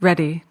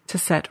 ready to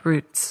set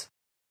roots.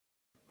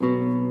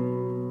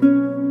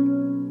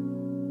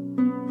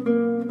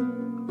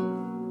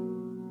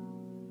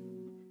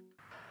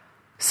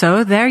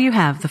 So there you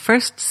have the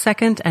first,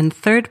 second, and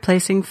third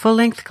placing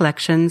full-length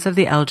collections of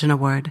the Elgin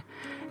Award.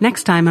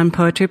 Next time on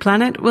Poetry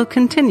Planet, we'll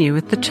continue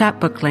with the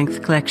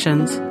chapbook-length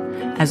collections.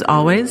 As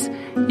always,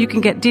 you can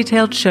get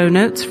detailed show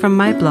notes from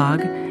my blog,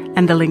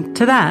 and the link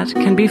to that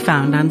can be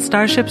found on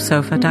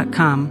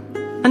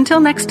starshipsofa.com. Until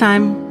next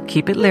time,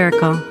 keep it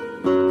lyrical.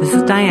 This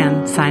is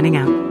Diane signing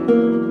out.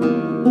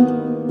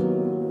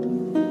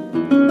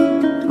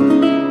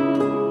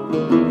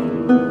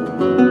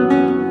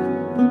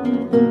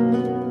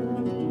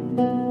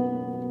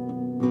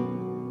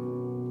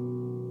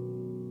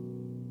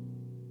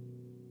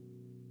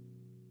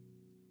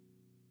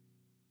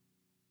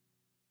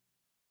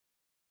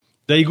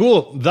 There you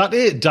go. That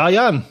it,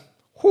 Diane.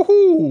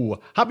 Woohoo!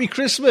 Happy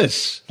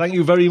Christmas. Thank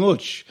you very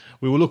much.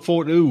 We will look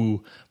forward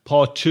to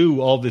part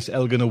 2 of this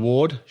Elgin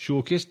Award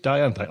showcase.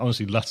 Diane,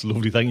 honestly, that's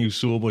lovely. Thank you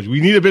so much. We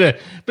need a bit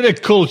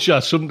of culture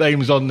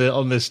sometimes on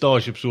the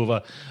Starship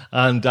Sofa,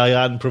 and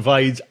Diane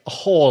provides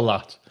all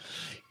that.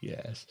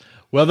 Yes.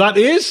 Well, that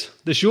is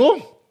the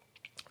show.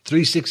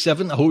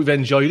 367. I hope you've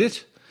enjoyed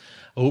it.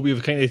 I hope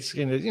you've kind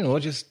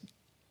of just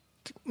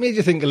made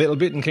you think a little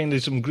bit and kind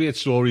of some great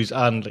stories.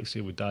 And like I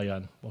say with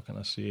Diane, what can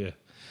I say?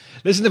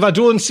 Listen, if I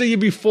don't see you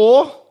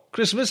before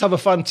Christmas, have a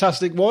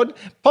fantastic one.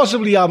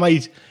 Possibly I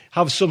might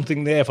have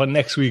something there for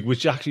next week,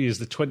 which actually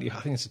is I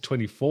think it's the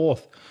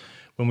 24th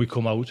when we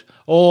come out.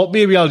 Or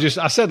maybe I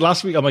said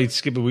last week I might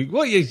skip a week.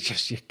 Well, you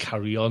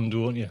carry on,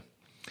 don't you?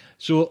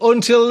 So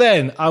until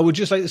then, I would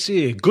just like to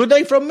say good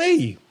night from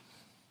me.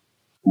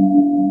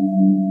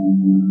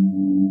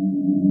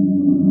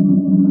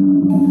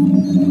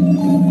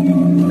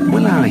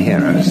 Will our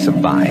heroes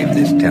survive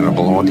this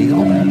terrible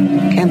ordeal?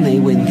 Can they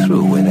win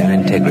through with their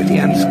integrity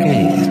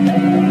unscathed?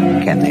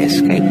 Can they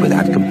escape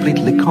without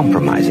completely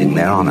compromising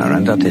their honor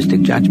and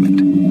artistic judgment?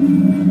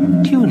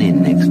 Tune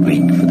in next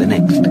week for the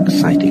next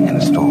exciting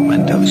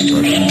installment of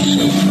Starship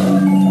Sofa.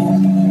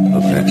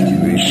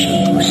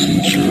 Evacuation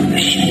procedure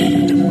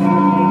initiated.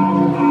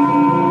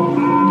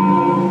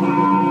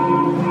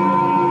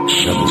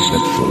 Shuttle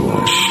set for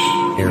launch.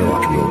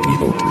 Airlock will be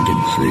opened in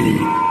 3,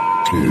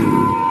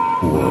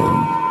 2,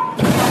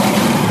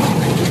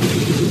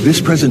 1.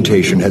 This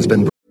presentation has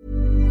been...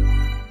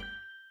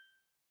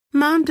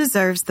 Mom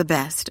deserves the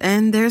best,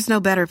 and there's no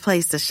better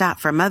place to shop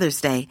for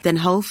Mother's Day than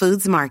Whole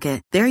Foods Market.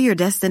 They're your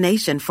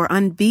destination for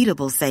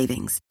unbeatable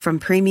savings, from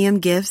premium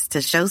gifts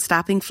to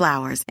show-stopping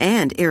flowers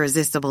and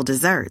irresistible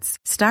desserts.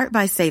 Start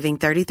by saving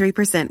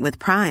 33% with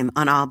Prime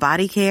on all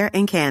body care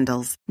and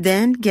candles.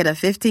 Then get a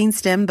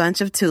 15-stem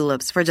bunch of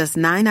tulips for just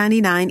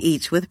 $9.99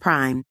 each with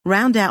Prime.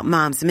 Round out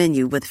Mom's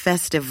menu with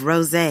festive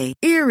rosé,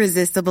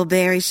 irresistible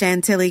berry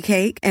chantilly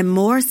cake, and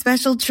more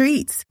special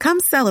treats.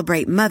 Come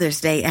celebrate Mother's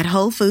Day at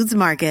Whole Foods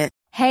Market.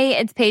 Hey,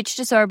 it's Paige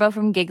DeSorbo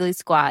from Giggly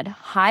Squad.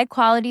 High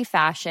quality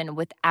fashion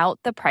without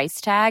the price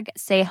tag.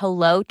 Say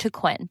hello to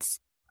Quince.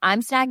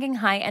 I'm snagging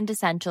high-end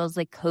essentials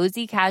like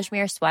cozy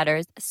cashmere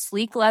sweaters,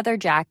 sleek leather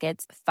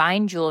jackets,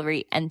 fine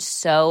jewelry, and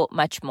so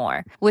much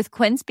more. With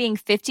Quince being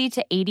 50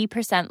 to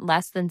 80%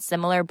 less than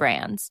similar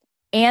brands.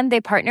 And they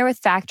partner with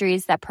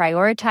factories that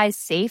prioritize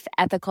safe,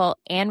 ethical,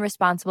 and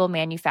responsible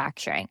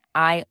manufacturing.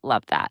 I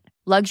love that.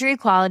 Luxury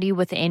quality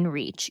within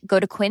reach. Go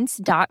to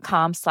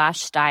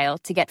quince.com/style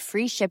to get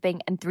free shipping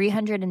and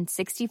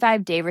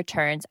 365-day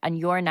returns on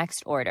your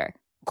next order.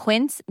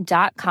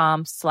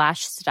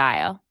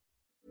 Quince.com/style.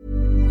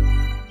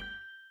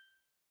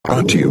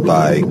 Brought to you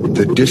by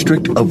the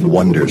District of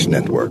Wonders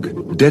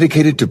Network,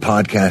 dedicated to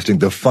podcasting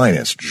the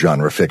finest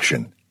genre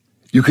fiction.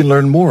 You can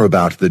learn more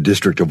about the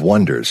District of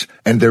Wonders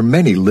and their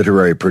many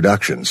literary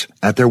productions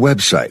at their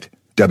website,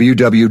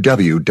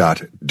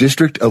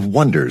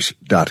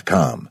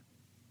 www.districtofwonders.com.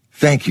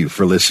 Thank you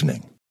for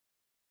listening.